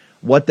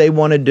 What they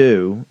want to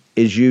do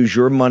is use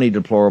your money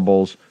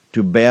deplorables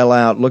to bail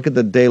out. Look at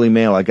the Daily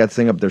Mail. I got this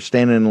thing up there,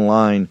 standing in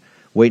line,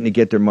 waiting to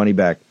get their money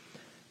back.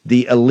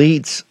 The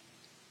elites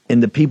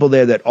and the people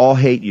there that all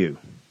hate you,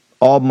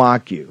 all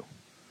mock you,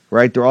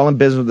 right? They're all in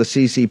business with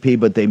the CCP,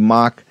 but they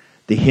mock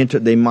the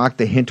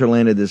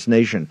hinterland of this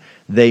nation.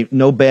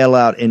 No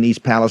bailout in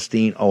East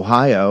Palestine,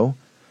 Ohio,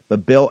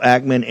 but Bill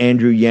Ackman,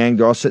 Andrew Yang,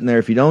 they're all sitting there.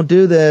 If you don't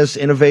do this,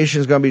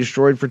 innovation is going to be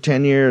destroyed for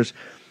 10 years.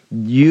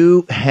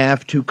 You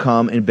have to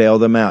come and bail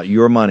them out.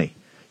 Your money.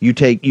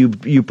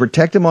 You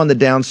protect them on the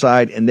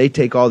downside, and they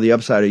take all the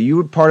upside. Are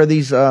you part of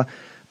these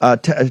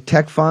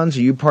tech funds?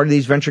 Are you part of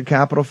these venture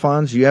capital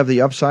funds? You have the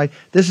upside.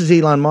 This is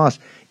Elon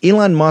Musk.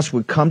 Elon Musk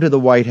would come to the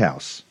White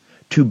House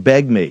to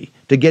beg me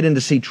to get in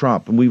to see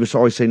Trump, and we would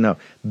always say no.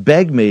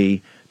 Beg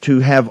me to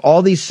have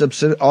all these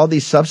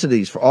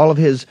subsidies for all of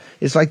his.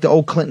 It's like the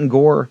old Clinton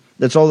Gore.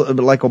 That's all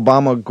like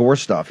Obama Gore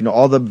stuff. You know,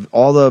 all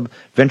the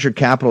venture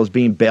capital is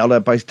being bailed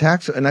out by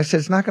tax. And I said,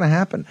 it's not going to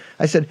happen.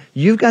 I said,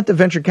 you've got the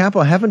venture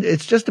capital.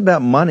 It's just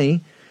about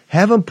money.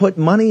 Have them put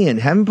money in.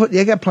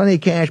 They got plenty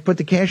of cash. Put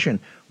the cash in.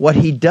 What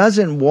he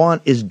doesn't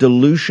want is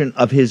dilution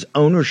of his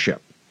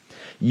ownership.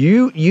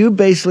 You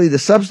basically, the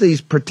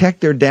subsidies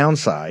protect their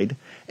downside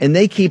and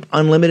they keep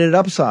unlimited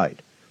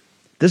upside.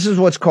 This is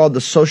what's called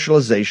the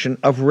socialization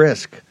of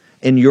risk.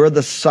 And you're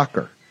the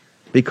sucker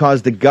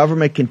because the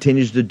government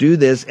continues to do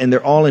this and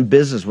they're all in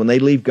business. When they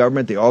leave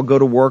government, they all go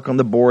to work on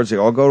the boards. They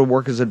all go to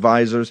work as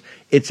advisors.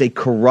 It's a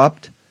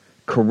corrupt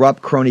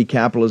crony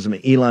capitalism.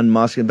 Elon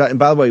Musk. And by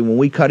the way, when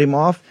we cut him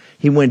off,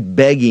 he went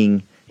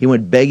begging the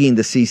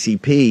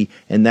CCP,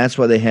 and that's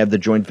why they have the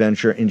joint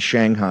venture in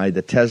Shanghai,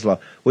 the Tesla,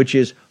 which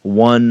is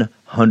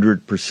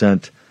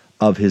 100%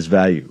 of his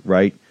value,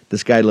 right?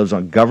 This guy lives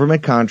on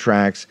government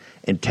contracts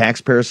and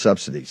taxpayer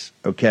subsidies,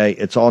 okay?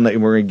 It's all. We're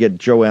going to get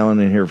Joe Allen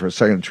in here for a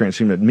second to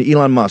transform it.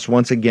 Elon Musk,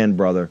 once again,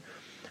 brother,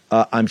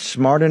 I'm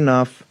smart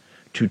enough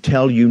to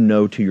tell you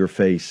no to your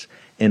face,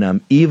 and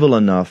I'm evil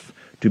enough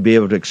to be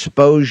able to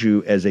expose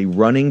you as a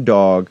running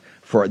dog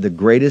for the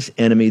greatest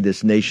enemy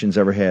this nation's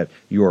ever had.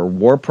 You're a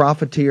war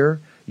profiteer.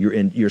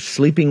 You're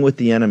sleeping with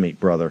the enemy,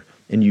 brother,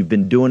 and you've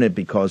been doing it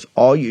because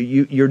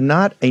you're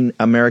not an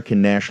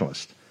American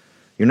nationalist.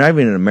 You're not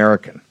even an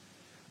American.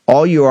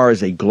 All you are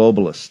is a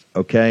globalist,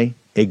 okay?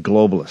 A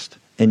globalist.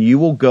 And you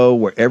will go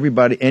where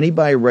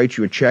anybody writes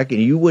you a check,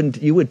 and you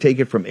would take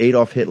it from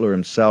Adolf Hitler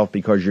himself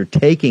because you're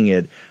taking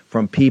it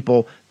from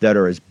people that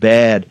are as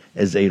bad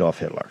as Adolf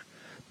Hitler.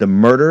 The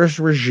murderous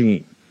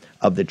regime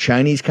of the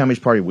Chinese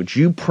Communist Party, which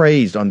you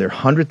praised on their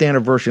 100th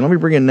anniversary. Let me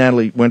bring in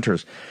Natalie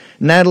Winters.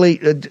 Natalie,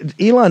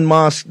 Elon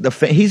Musk,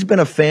 he's been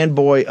a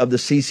fanboy of the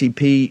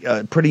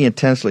CCP pretty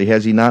intensely,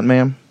 has he not,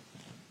 ma'am?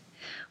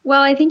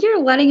 Well, I think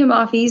you're letting him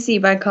off easy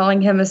by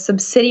calling him a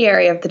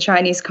subsidiary of the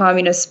Chinese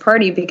Communist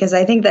Party, because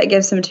I think that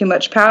gives him too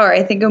much power.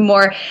 I think a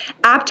more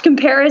apt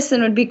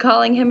comparison would be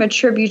calling him a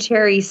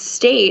tributary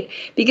state,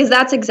 because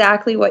that's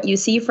exactly what you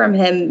see from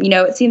him. You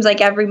know, it seems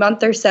like every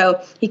month or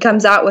so he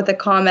comes out with a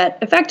comment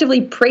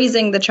effectively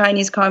praising the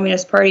Chinese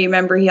Communist Party.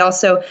 Remember, he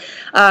also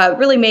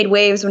really made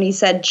waves when he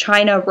said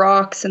China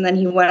rocks, and then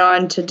he went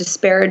on to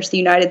disparage the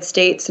United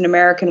States and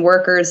American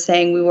workers,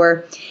 saying we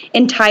were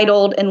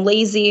entitled and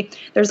lazy.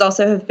 There's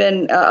also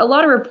been a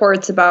lot of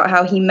reports about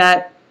how he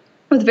met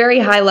with very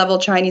high-level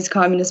Chinese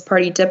Communist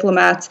Party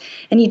diplomats,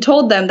 and he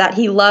told them that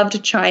he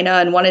loved China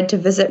and wanted to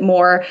visit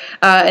more,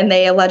 and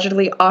they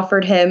allegedly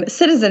offered him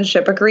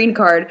citizenship, a green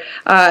card,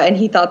 and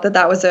he thought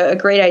that was a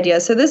great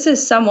idea. So this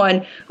is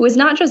someone who is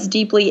not just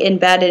deeply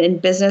embedded in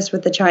business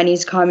with the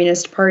Chinese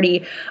Communist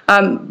Party,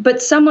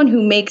 but someone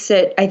who makes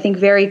it, I think,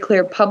 very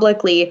clear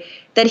publicly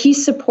that he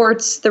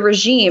supports the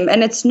regime.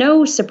 And it's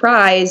no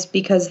surprise,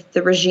 because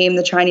the regime,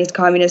 the Chinese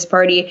Communist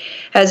Party,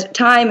 has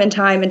time and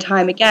time and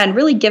time again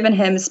really given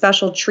him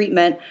special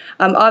treatment.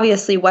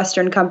 Obviously,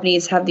 Western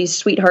companies have these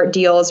sweetheart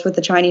deals with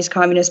the Chinese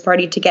Communist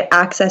Party to get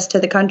access to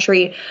the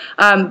country.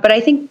 But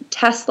I think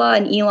Tesla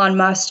and Elon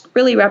Musk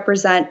really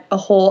represent a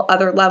whole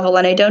other level.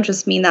 And I don't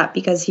just mean that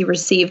because he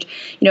received,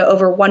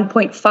 over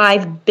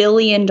 $1.5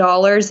 billion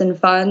in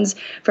funds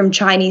from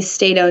Chinese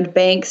state-owned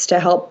banks to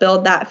help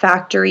build that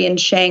factory in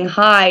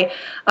Shanghai.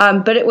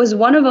 But it was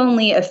one of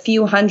only a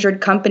few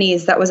hundred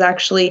companies that was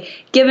actually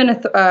given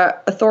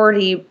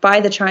authority by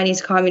the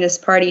Chinese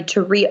Communist Party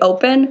to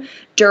reopen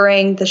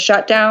during the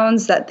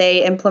shutdowns that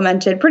they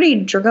implemented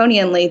pretty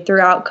draconianly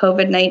throughout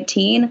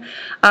COVID-19.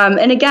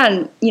 And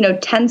again,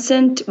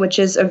 Tencent, which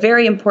is a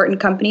very important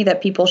company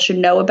that people should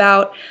know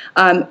about,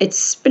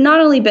 it's not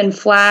only been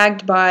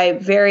flagged by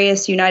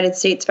various United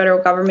States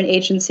federal government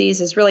agencies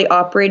as really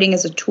operating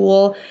as a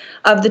tool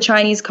of the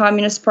Chinese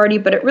Communist Party,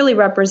 but it really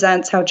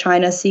represents how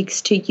China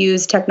seeks to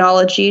use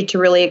technology to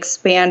really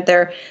expand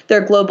their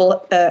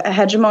global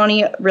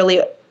hegemony,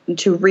 really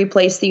to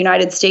replace the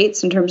United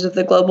States in terms of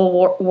the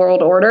global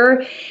world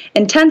order.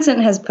 And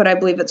Tencent has put, I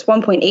believe it's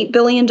 $1.8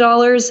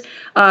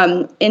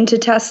 billion into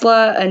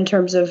Tesla in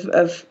terms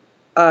of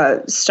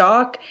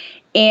stock.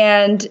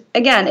 And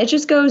again, it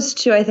just goes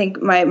to, I think,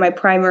 my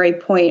primary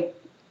point,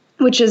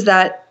 which is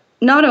that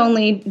not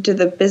only do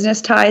the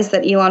business ties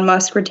that Elon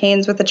Musk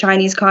retains with the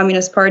Chinese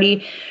Communist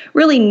Party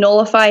really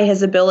nullify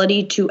his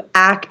ability to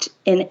act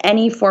in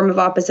any form of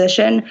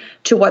opposition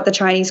to what the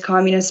Chinese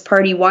Communist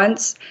Party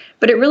wants,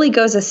 but it really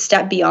goes a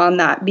step beyond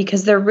that,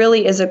 because there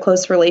really is a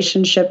close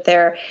relationship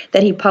there,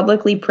 that he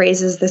publicly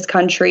praises this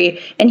country,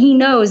 and he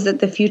knows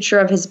that the future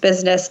of his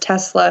business,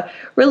 Tesla,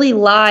 really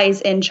lies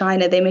in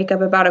China. They make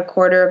up about a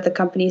quarter of the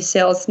company's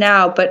sales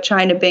now, but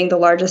China being the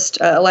largest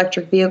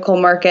electric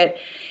vehicle market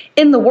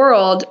in the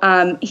world,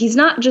 he's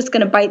not just going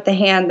to bite the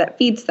hand that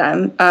feeds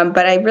them,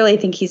 but I really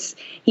think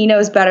he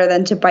knows better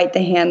than to bite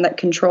the hand that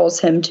controls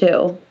him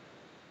too.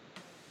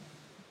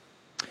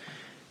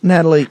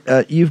 Natalie,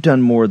 you've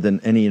done more than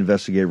any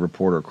investigative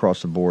reporter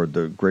across the board,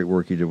 the great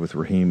work you did with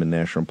Raheem and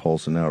National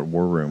Pulse and now at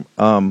War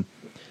Room.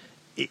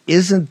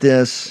 Isn't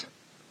this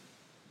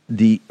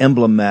the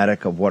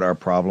emblematic of what our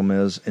problem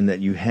is, in that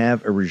you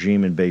have a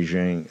regime in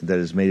Beijing that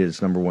has made it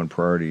its number one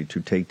priority to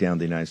take down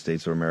the United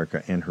States of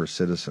America and her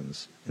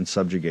citizens and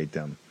subjugate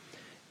them.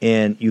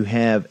 And you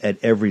have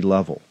at every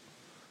level,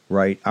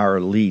 right, our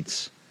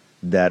elites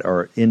that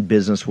are in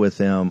business with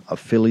them,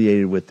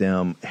 affiliated with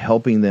them,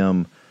 helping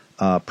them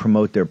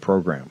promote their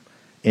program.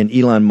 And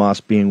Elon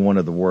Musk being one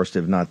of the worst,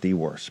 if not the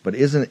worst. But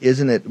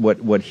isn't it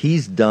what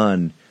he's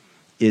done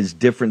is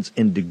difference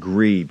in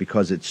degree,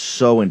 because it's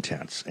so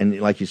intense. And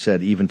like you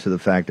said, even to the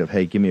fact of,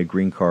 hey, give me a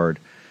green card,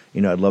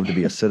 I'd love to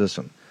be a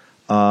citizen.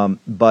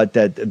 But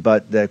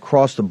that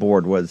across the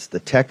board was the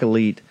tech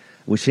elite.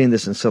 We've seen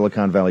this in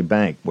Silicon Valley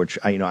Bank, which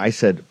I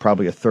said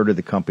probably a third of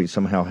the companies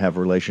somehow have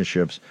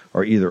relationships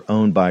or either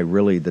owned by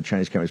really the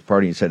Chinese Communist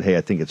Party, and said, hey,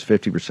 I think it's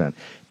 50%.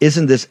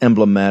 Isn't this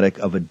emblematic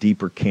of a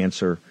deeper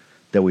cancer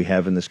that we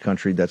have in this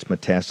country that's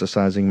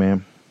metastasizing,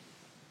 ma'am?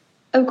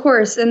 Of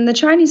course, and the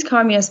Chinese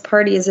Communist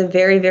Party is a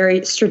very,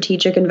 very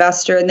strategic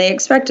investor, and they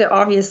expect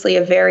obviously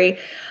a very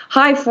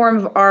high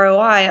form of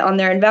ROI on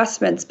their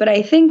investments. But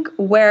I think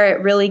where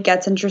it really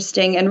gets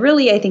interesting and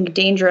really, I think,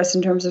 dangerous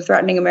in terms of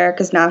threatening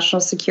America's national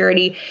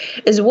security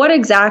is what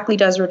exactly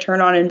does return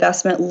on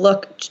investment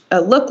look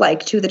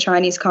like to the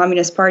Chinese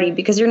Communist Party?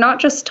 Because you're not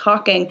just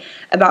talking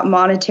about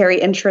monetary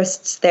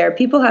interests there.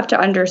 People have to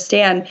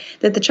understand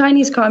that the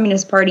Chinese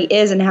Communist Party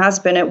is and has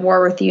been at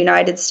war with the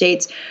United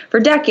States for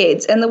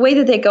decades. And the way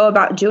that they go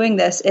about doing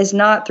this is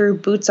not through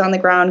boots on the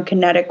ground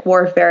kinetic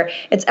warfare.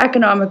 It's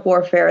economic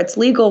warfare. It's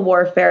legal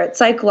warfare. It's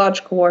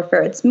psychological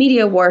warfare. It's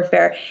media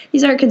warfare.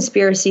 These aren't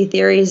conspiracy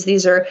theories.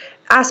 These are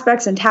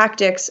aspects and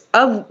tactics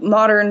of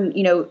modern,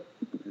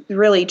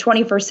 really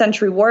 21st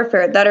century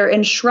warfare that are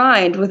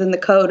enshrined within the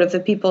code of the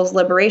People's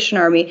Liberation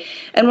Army.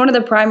 And one of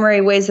the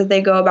primary ways that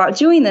they go about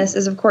doing this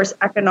is, of course,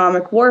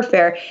 economic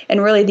warfare,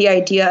 and really the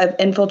idea of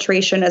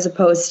infiltration as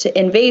opposed to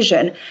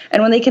invasion.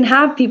 And when they can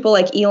have people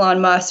like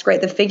Elon Musk,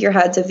 right, the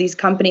figureheads of these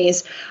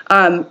companies,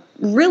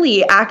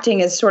 really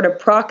acting as sort of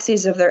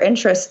proxies of their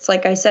interests,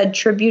 like I said,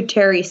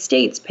 tributary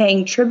states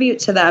paying tribute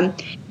to them,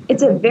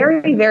 it's a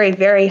very, very,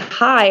 very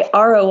high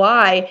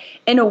ROI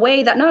in a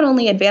way that not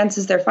only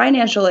advances their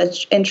financial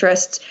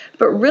interests,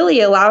 but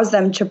really allows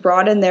them to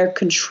broaden their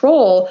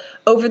control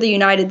over the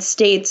United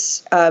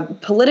States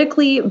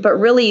politically, but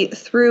really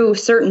through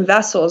certain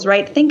vessels,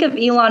 right? Think of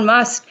Elon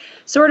Musk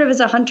sort of as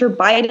a Hunter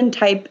Biden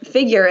type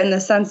figure, in the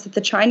sense that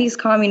the Chinese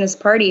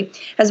Communist Party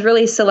has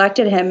really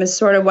selected him as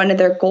sort of one of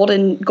their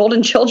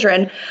golden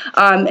children,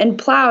 and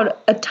plowed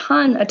a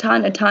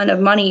ton of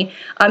money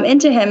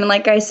into him. And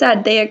like I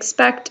said, they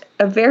expect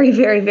a very,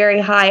 very, very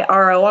high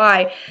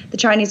ROI. The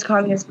Chinese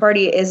Communist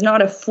Party is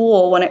not a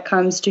fool when it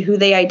comes to who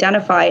they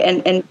identify.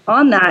 And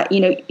on that,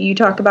 you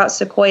talk about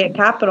Sequoia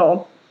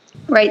Capital,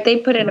 right? They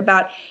put in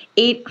about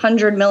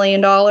 $800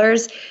 million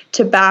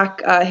to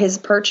back his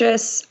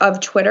purchase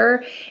of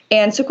Twitter.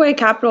 And Sequoia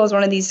Capital is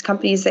one of these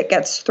companies that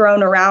gets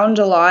thrown around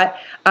a lot,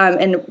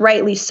 and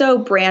rightly so,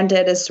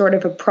 branded as sort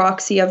of a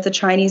proxy of the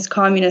Chinese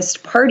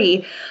Communist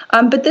Party.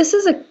 But this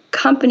is a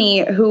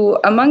company who,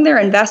 among their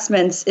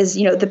investments, is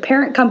the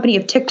parent company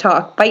of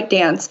TikTok,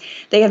 ByteDance.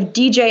 They have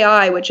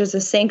DJI, which is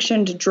a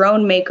sanctioned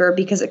drone maker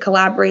because it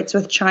collaborates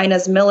with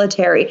China's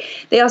military.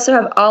 They also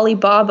have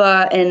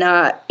Alibaba and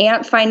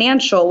Ant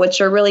Financial, which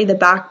are really the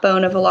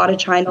backbone of a lot of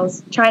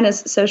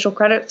China's social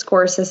credit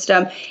score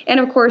system. And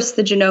of course,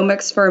 the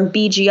genomics firm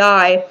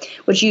BGI,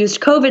 which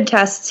used COVID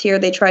tests here.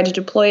 They tried to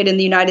deploy it in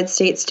the United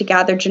States to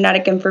gather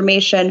genetic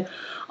information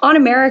on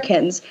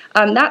Americans.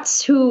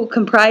 That's who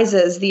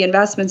comprises the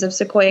investments of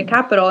Sequoia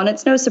Capital. And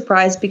it's no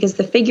surprise, because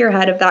the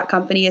figurehead of that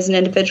company is an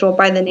individual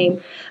by the name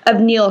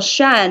of Neil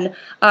Shen,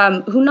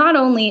 who not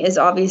only is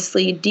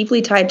obviously deeply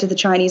tied to the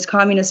Chinese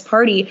Communist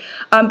Party,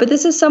 but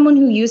this is someone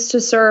who used to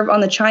serve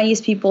on the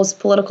Chinese People's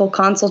Political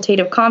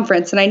Consultative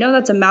Conference. And I know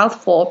that's a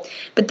mouthful,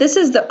 but this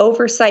is the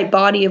oversight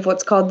body of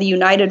what's called the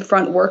United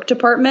Front Work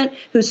Department,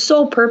 whose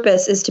sole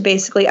purpose is to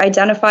basically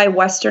identify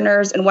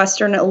Westerners and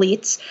Western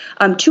elites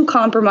to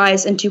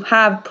compromise and to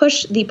have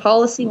push the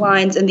policy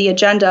lines and the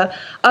agenda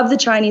of the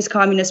Chinese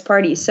Communist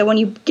Party. So when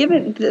you give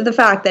it the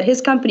fact that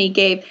his company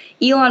gave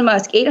Elon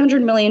Musk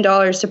 $800 million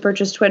to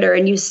purchase Twitter,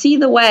 and you see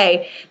the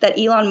way that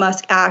Elon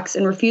Musk acts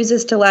and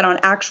refuses to let on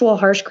actual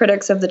harsh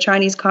critics of the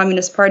Chinese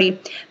Communist Party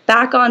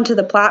back onto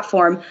the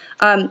platform,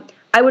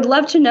 I would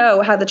love to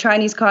know how the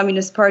Chinese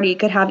Communist Party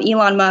could have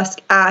Elon Musk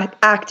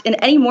act in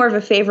any more of a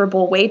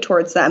favorable way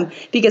towards them,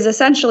 because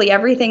essentially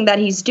everything that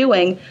he's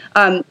doing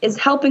is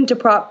helping to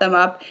prop them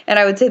up. And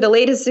I would say the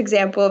latest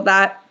example of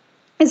that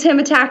is him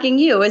attacking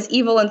you as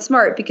evil and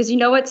smart, because you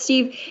know what,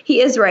 Steve? He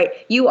is right.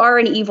 You are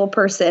an evil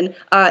person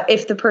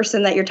if the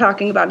person that you're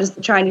talking about is the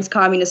Chinese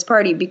Communist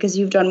Party, because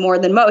you've done more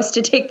than most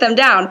to take them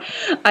down.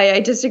 I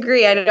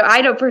disagree.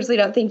 I don't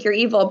personally think you're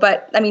evil,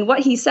 but I mean,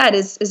 what he said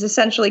is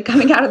essentially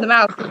coming out of the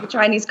mouth of the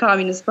Chinese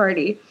Communist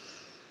Party.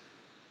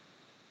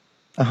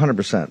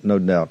 100%, no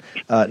doubt.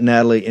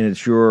 Natalie, and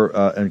it's your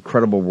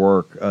incredible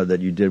work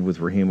that you did with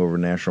Raheem over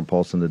National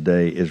Pulse in the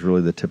Day is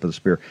really the tip of the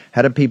spear.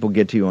 How do people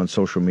get to you on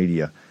social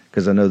media?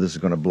 because I know this is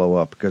going to blow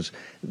up. Because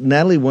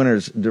Natalie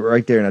Winters,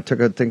 right there, and I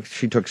think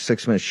she took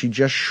 6 minutes. She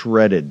just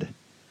shredded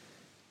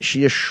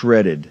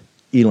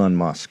Elon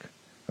Musk,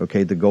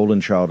 okay, the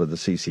golden child of the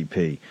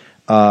CCP.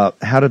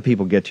 How do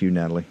people get to you,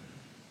 Natalie?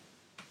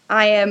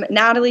 I am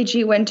Natalie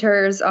G.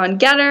 Winters on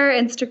Getter,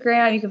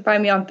 Instagram. You can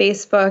find me on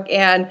Facebook.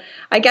 And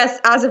I guess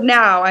as of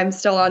now, I'm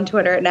still on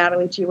Twitter at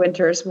Natalie G.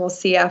 Winters. We'll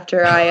see after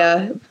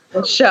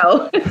the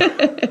show.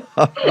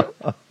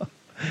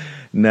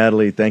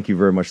 Natalie, thank you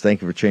very much.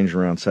 Thank you for changing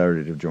around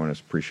Saturday to join us.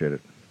 Appreciate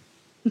it.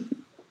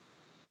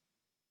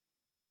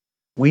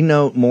 We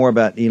know more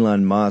about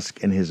Elon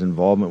Musk and his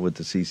involvement with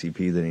the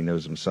CCP than he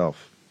knows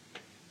himself.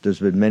 There's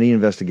been many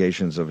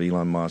investigations of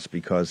Elon Musk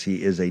because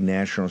he is a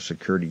national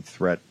security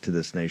threat to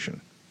this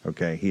nation.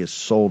 Okay, he is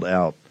sold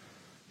out.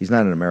 He's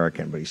not an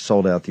American, but he's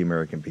sold out the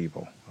American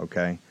people.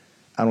 Okay,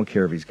 I don't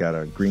care if he's got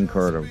a green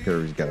card. I don't care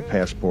if he's got a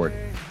passport.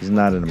 He's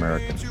not an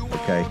American.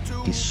 Okay,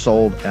 he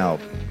sold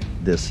out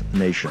this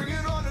nation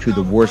to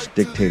the worst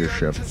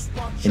dictatorship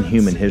in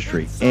human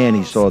history, and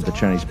he sold the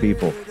Chinese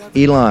people.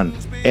 Elon,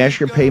 ask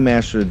your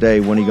paymaster today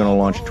when are you going to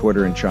launch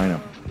Twitter in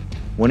China.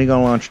 When are you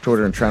going to launch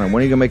Twitter in China?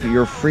 When are you going to make it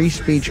your free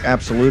speech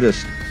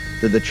absolutist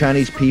that the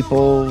Chinese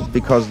people,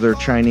 because they're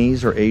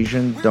Chinese or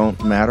Asian,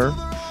 don't matter?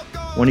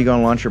 When are you going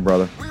to launch it,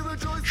 brother?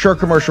 Short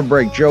commercial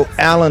break. Joe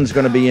Allen's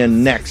going to be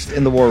in next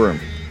in the War Room.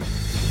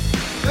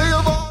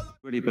 I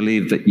really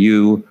believe that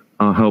you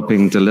are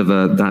helping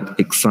deliver that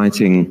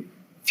exciting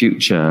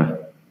future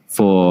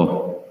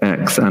for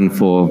X and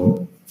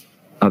for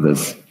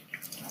others.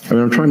 I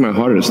mean, I'm trying my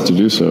hardest to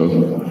do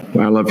so.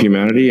 I love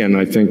humanity, and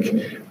I think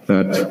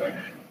that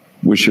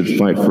we should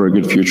fight for a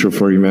good future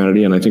for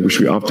humanity, and I think we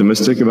should be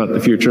optimistic about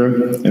the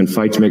future and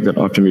fight to make that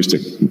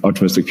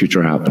optimistic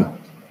future happen.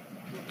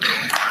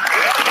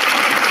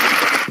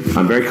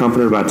 I'm very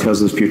confident about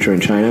Tesla's future in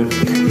China.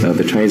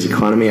 The Chinese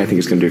economy, I think,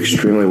 is going to do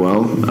extremely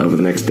well over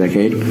the next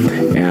decade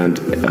and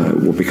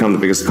will become the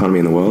biggest economy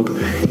in the world.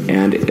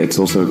 And it's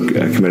also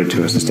committed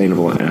to a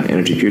sustainable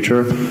energy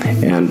future.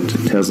 And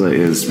Tesla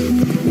is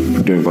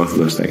doing both of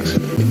those things.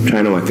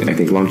 China, I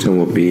think long-term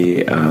will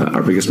be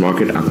our biggest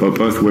market,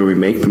 both where we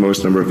make the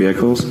most number of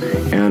vehicles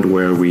and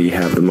where we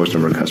have the most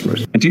number of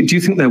customers. And do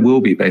you think there will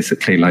be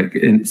basically, like,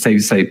 in say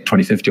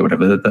 2050 or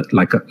whatever, that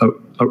like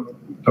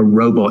a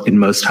robot in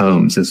most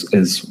homes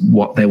is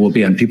what there will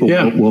be, and people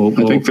will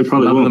I think they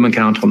probably love will. them and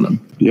count on them?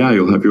 Yeah,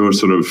 you'll have your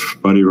sort of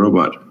buddy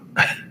robot,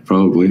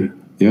 probably.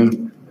 Yeah.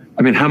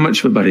 I mean, how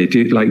much of a buddy do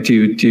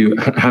you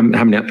how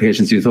many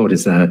applications do you thought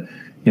is there?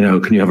 You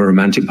know, can you have a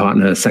romantic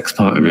partner, a sex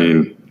partner? I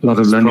mean, a lot of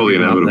it's learning probably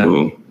about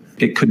inevitable.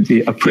 that. It could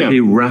be a pretty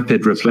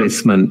rapid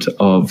replacement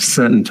of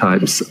certain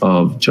types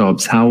of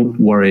jobs. How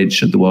worried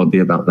should the world be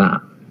about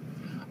that?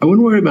 I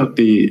wouldn't worry about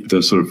the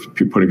sort of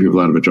putting people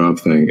out of a job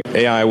thing.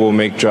 AI will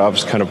make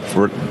jobs kind of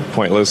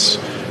pointless.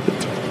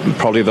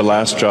 Probably the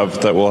last job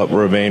that will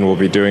remain will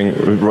be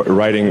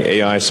writing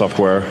AI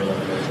software,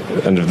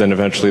 and then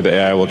eventually the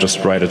AI will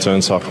just write its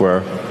own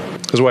software.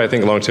 This is why I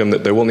think long term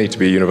that there will need to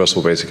be a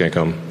universal basic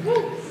income.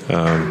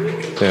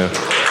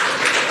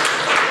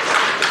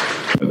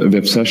 The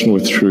obsession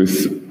with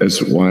truth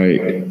is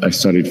why I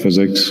studied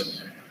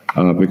physics,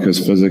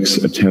 because physics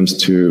attempts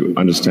to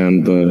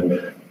understand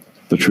the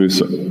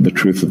truth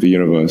of the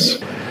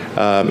universe.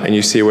 And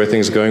you see where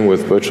things are going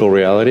with virtual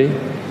reality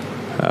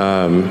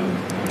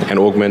and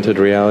augmented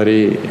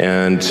reality.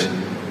 And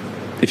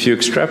if you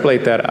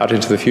extrapolate that out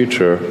into the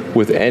future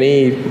with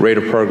any rate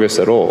of progress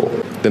at all,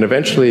 then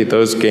eventually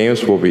those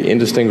games will be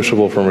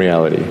indistinguishable from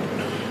reality.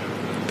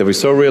 They'll be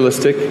so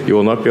realistic, you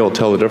will not be able to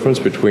tell the difference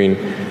between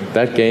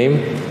that game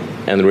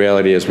and the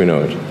reality as we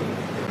know it.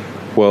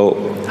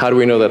 Well, how do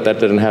we know that that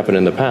didn't happen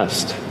in the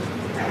past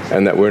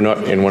and that we're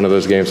not in one of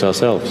those games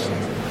ourselves?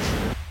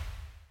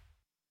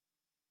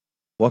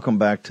 Welcome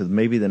back to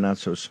maybe the not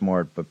so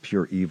smart but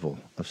pure evil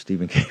of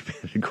Stephen K.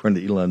 Bannon,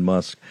 according to Elon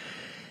Musk.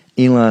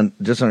 Elon,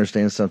 just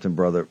understand something,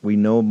 brother. We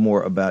know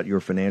more about your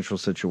financial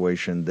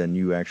situation than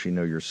you actually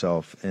know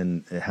yourself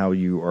and how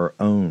you are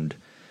owned.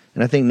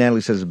 And I think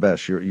Natalie says it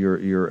best.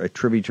 You're a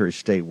tributary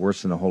state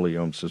worse than a wholly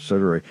owned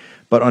subsidiary.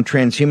 But on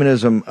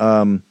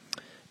transhumanism,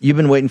 you've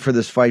been waiting for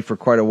this fight for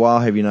quite a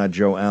while, have you not,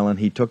 Joe Allen?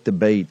 He took the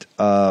bait.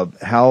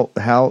 Talk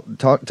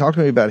to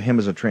me about him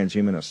as a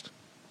transhumanist.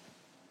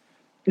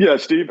 Yeah,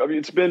 Steve. I mean,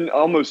 it's been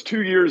almost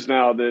 2 years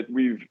now that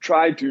we've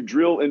tried to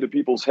drill into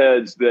people's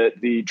heads that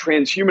the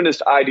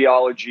transhumanist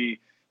ideology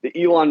that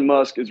Elon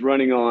Musk is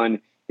running on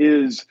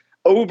is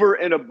over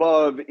and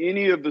above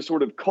any of the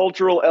sort of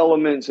cultural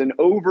elements and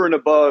over and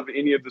above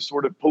any of the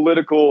sort of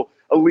political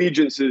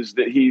allegiances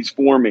that he's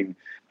forming.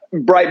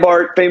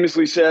 Breitbart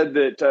famously said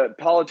that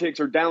politics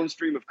are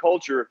downstream of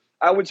culture.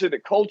 I would say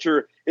that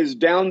culture is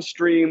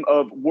downstream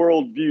of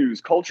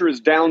worldviews. Culture is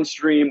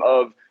downstream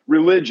of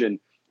religion.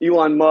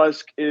 Elon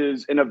Musk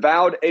is an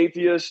avowed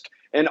atheist,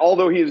 and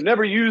although he has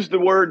never used the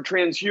word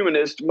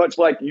transhumanist, much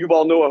like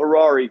Yuval Noah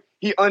Harari,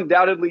 he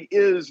undoubtedly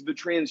is the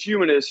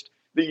transhumanist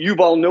that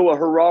Yuval Noah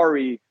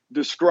Harari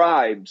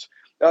describes.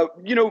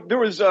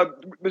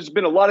 There's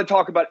been a lot of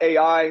talk about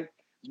AI.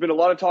 There's been a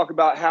lot of talk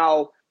about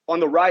how on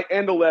the right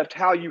and the left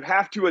how you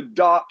have to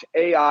adopt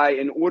AI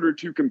in order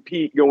to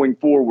compete going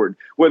forward,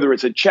 whether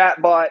it's a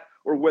chatbot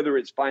or whether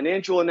it's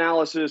financial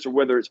analysis or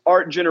whether it's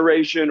art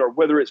generation or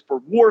whether it's for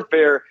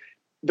warfare.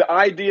 The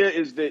idea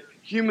is that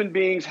human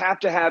beings have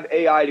to have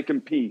AI to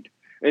compete.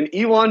 And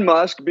Elon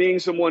Musk, being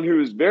someone who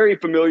is very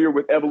familiar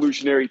with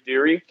evolutionary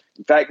theory,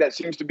 in fact, that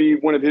seems to be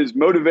one of his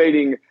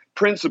motivating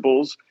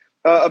principles,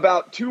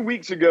 about 2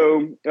 weeks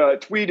ago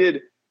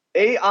tweeted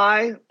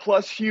AI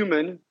plus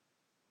human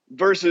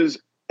versus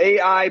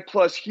AI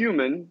plus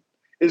human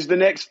is the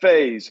next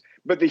phase.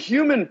 But the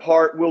human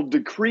part will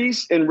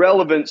decrease in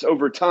relevance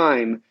over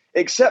time,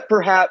 except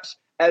perhaps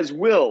as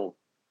will,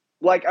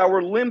 like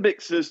our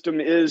limbic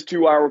system is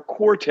to our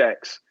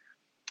cortex.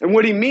 And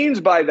what he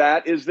means by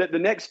that is that the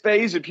next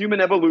phase of human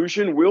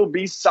evolution will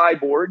be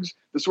cyborgs,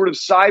 the sort of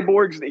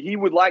cyborgs that he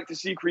would like to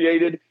see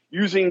created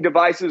using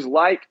devices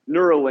like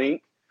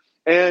Neuralink,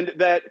 and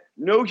that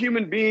no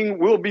human being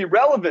will be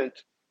relevant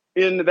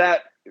in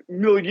that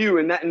milieu,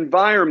 in that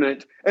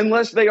environment,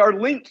 unless they are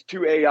linked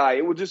to AI.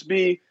 It will just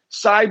be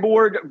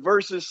cyborg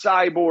versus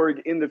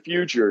cyborg in the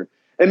future.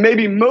 And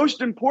maybe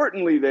most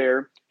importantly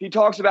there, he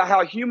talks about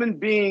how human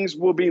beings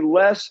will be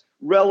less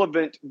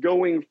relevant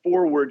going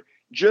forward,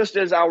 just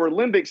as our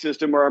limbic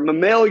system or our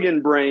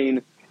mammalian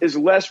brain is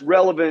less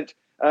relevant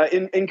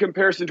in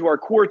comparison to our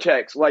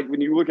cortex, like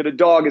when you look at a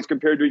dog as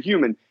compared to a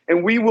human.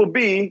 And we will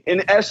be,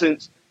 in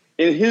essence,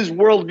 in his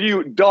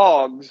worldview,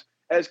 dogs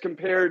as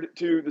compared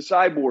to the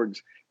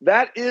cyborgs.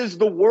 That is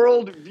the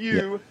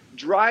worldview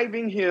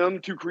driving him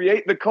to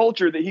create the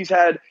culture that he's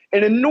had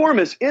an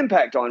enormous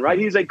impact on, right?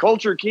 He's a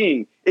culture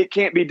king. It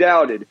can't be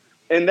doubted.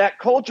 And that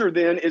culture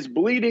then is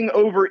bleeding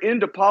over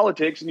into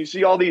politics. And you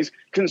see all these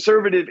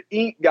conservative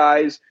ink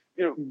guys,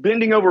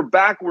 bending over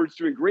backwards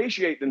to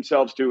ingratiate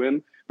themselves to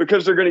him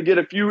because they're going to get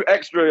a few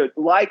extra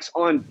likes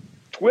on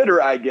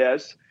Twitter, I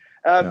guess.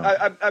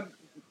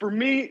 For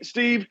me,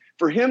 Steve,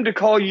 for him to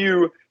call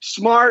you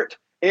smart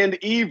and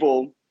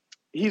evil,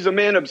 he's a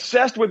man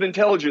obsessed with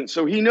intelligence.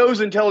 So he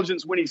knows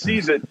intelligence when he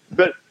sees it.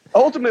 But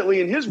ultimately,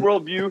 in his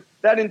worldview,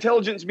 that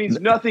intelligence means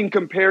nothing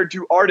compared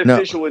to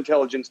artificial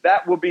intelligence.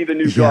 That will be the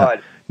new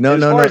God.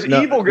 As far as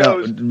evil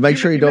goes, make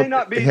sure you don't. May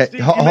not be,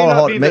 Steve, you may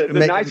not be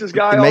the nicest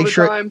guy all the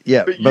time,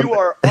 but you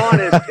are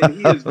honest, and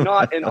he is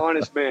not an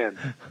honest man.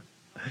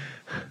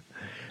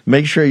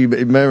 Make sure you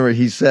remember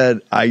he said,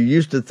 I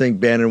used to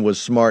think Bannon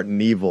was smart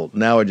and evil.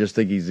 Now I just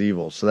think he's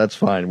evil. So that's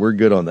fine. We're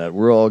good on that.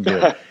 We're all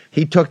good.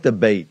 He took the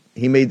bait.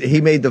 He made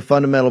the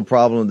fundamental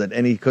problem that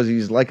because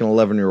he's like an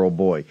 11-year-old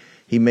boy.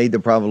 He made the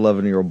problem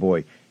 11-year-old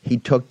boy. He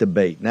took the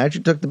bait. Now that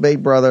you took the bait,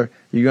 brother,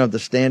 you're going to have to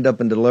stand up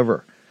and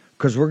deliver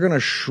because we're going to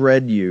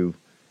shred you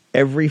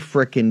every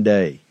frickin'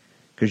 day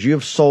because you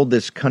have sold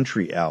this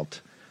country out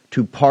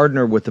to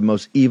partner with the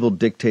most evil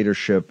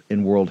dictatorship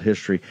in world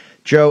history.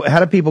 Joe, how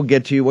do people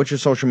get to you? What's your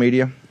social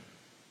media?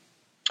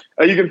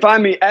 You can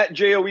find me at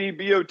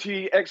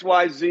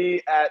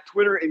JOEBOTXYZ at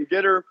Twitter and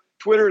Getter.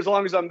 Twitter, as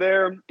long as I'm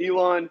there.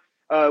 Elon.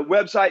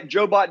 Website,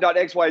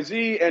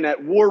 joebot.xyz, and at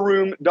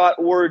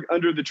warroom.org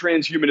under the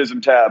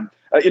transhumanism tab.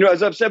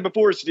 As I've said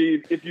before,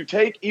 Steve, if you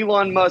take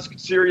Elon Musk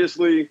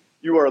seriously,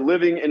 you are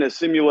living in a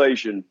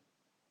simulation.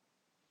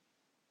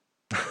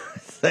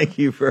 Thank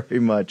you very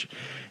much,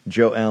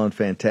 Joe Allen.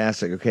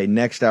 Fantastic. Okay,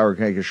 next hour, we're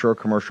going to take a short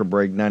commercial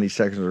break, 90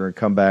 seconds. We're going to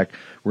come back.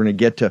 We're going to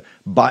get to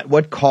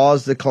what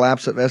caused the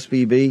collapse of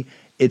SVB.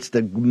 It's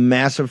the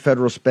massive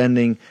federal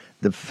spending,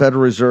 the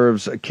Federal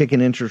Reserve's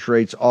kicking interest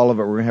rates, all of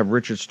it. We're going to have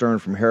Richard Stern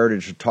from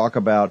Heritage to talk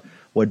about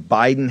what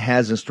Biden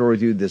has in store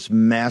with you, this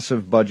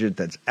massive budget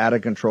that's out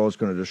of control. It's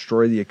going to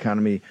destroy the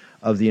economy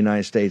of the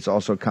United States.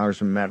 Also,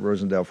 Congressman Matt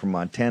Rosendale from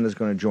Montana is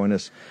going to join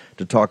us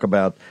to talk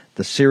about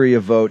the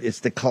Syria vote. It's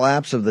the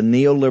collapse of the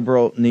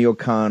neoliberal,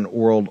 neocon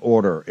world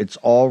order. It's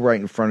all right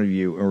in front of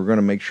you, and we're going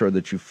to make sure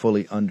that you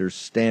fully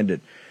understand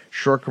it.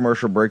 Short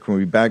commercial break. When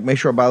we be back, make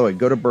sure, by the way,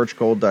 go to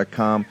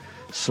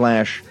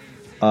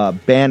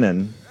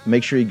birchgold.com/Bannon.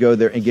 Make sure you go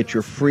there and get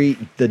your free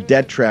The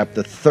Debt Trap,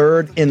 the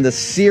third in the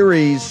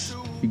series.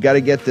 You got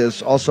to get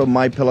this. Also,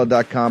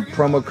 MyPillow.com,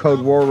 promo code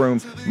War Room,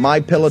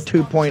 MyPillow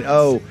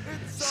 2.0.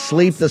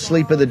 Sleep the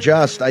sleep of the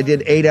just. I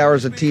did 8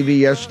 hours of TV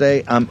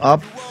yesterday. I'm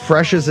up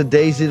fresh as a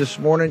daisy this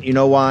morning. You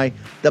know why?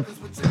 The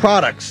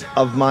products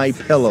of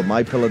MyPillow,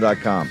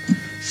 MyPillow.com.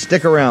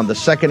 Stick around. The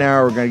second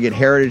hour, we're going to get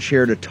Heritage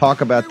here to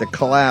talk about the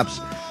collapse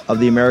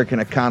of the American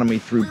economy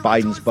through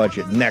Biden's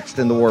budget. Next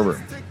in the War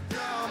Room.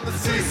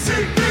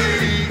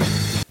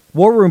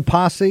 War Room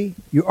Posse,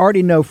 you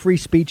already know free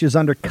speech is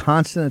under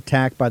constant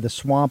attack by the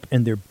swamp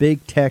and their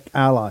big tech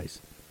allies.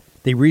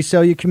 They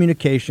resell your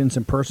communications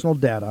and personal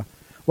data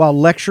while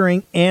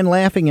lecturing and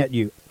laughing at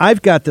you.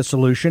 I've got the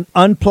solution.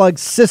 Unplugged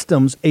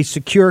Systems, a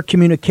secure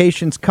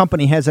communications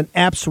company, has an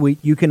app suite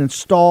you can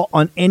install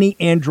on any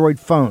Android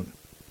phone,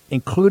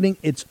 including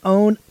its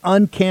own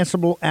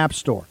uncancelable app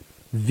store,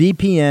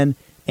 VPN,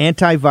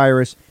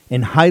 antivirus,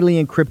 and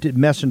highly encrypted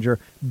messenger,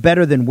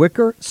 better than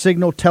Wickr,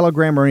 Signal,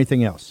 Telegram, or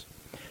anything else.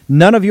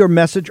 None of your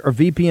message or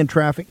VPN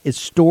traffic is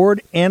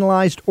stored,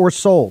 analyzed, or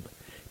sold.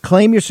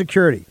 Claim your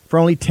security for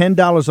only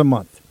 $10 a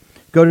month.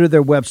 Go to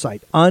their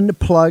website,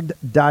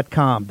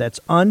 unplugged.com. That's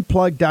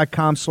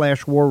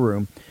unplugged.com/war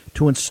room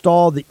to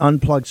install the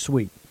Unplugged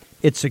suite.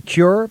 It's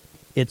secure,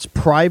 it's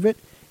private,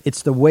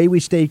 it's the way we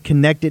stay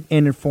connected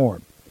and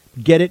informed.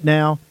 Get it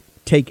now.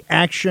 Take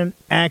action,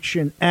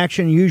 action,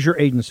 action. Use your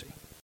agency.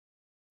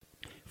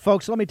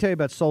 Folks, let me tell you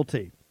about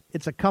Solti.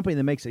 It's a company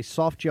that makes a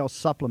soft gel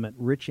supplement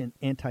rich in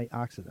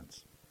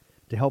antioxidants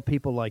to help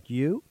people like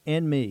you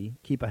and me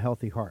keep a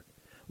healthy heart.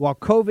 While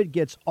COVID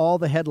gets all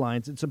the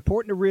headlines, it's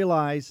important to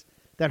realize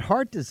that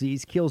heart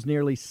disease kills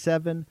nearly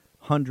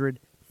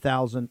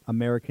 700,000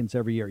 Americans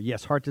every year.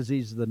 Yes, heart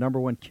disease is the number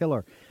one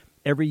killer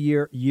every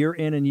year, year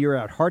in and year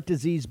out. Heart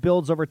disease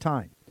builds over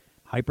time.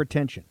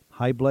 Hypertension,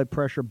 high blood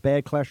pressure,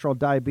 bad cholesterol,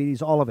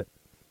 diabetes, all of it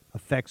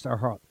affects our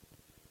heart.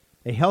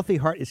 A healthy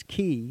heart is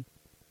key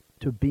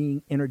to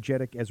being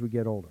energetic as we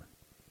get older.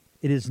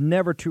 It is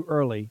never too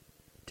early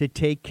to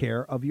take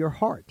care of your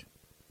heart.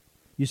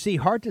 You see,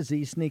 heart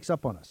disease sneaks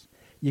up on us.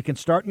 You can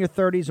start in your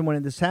 30s, and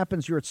when this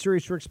happens, you're at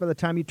serious risk by the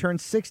time you turn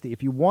 60.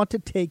 If you want to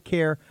take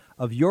care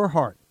of your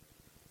heart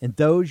and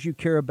those you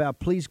care about,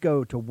 please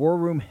go to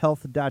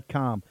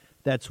warroomhealth.com.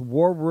 That's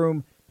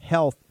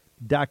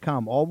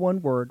warroomhealth.com. All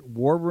one word,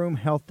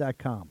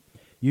 warroomhealth.com.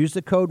 Use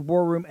the code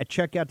WARROOM at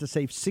checkout to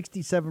save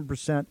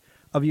 67%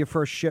 of your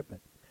first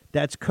shipment.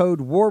 That's code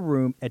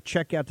WARROOM at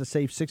checkout to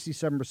save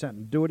 67%.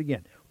 And do it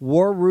again.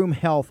 War Room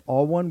Health,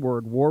 all one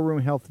word,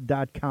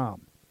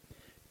 warroomhealth.com.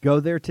 Go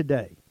there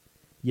today.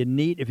 You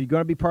need, if you're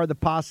going to be part of the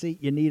posse,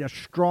 you need a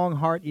strong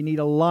heart. You need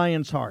a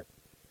lion's heart.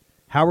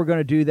 How we're going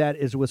to do that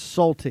is with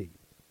Solti.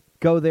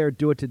 Go there,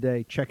 do it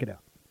today. Check it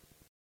out.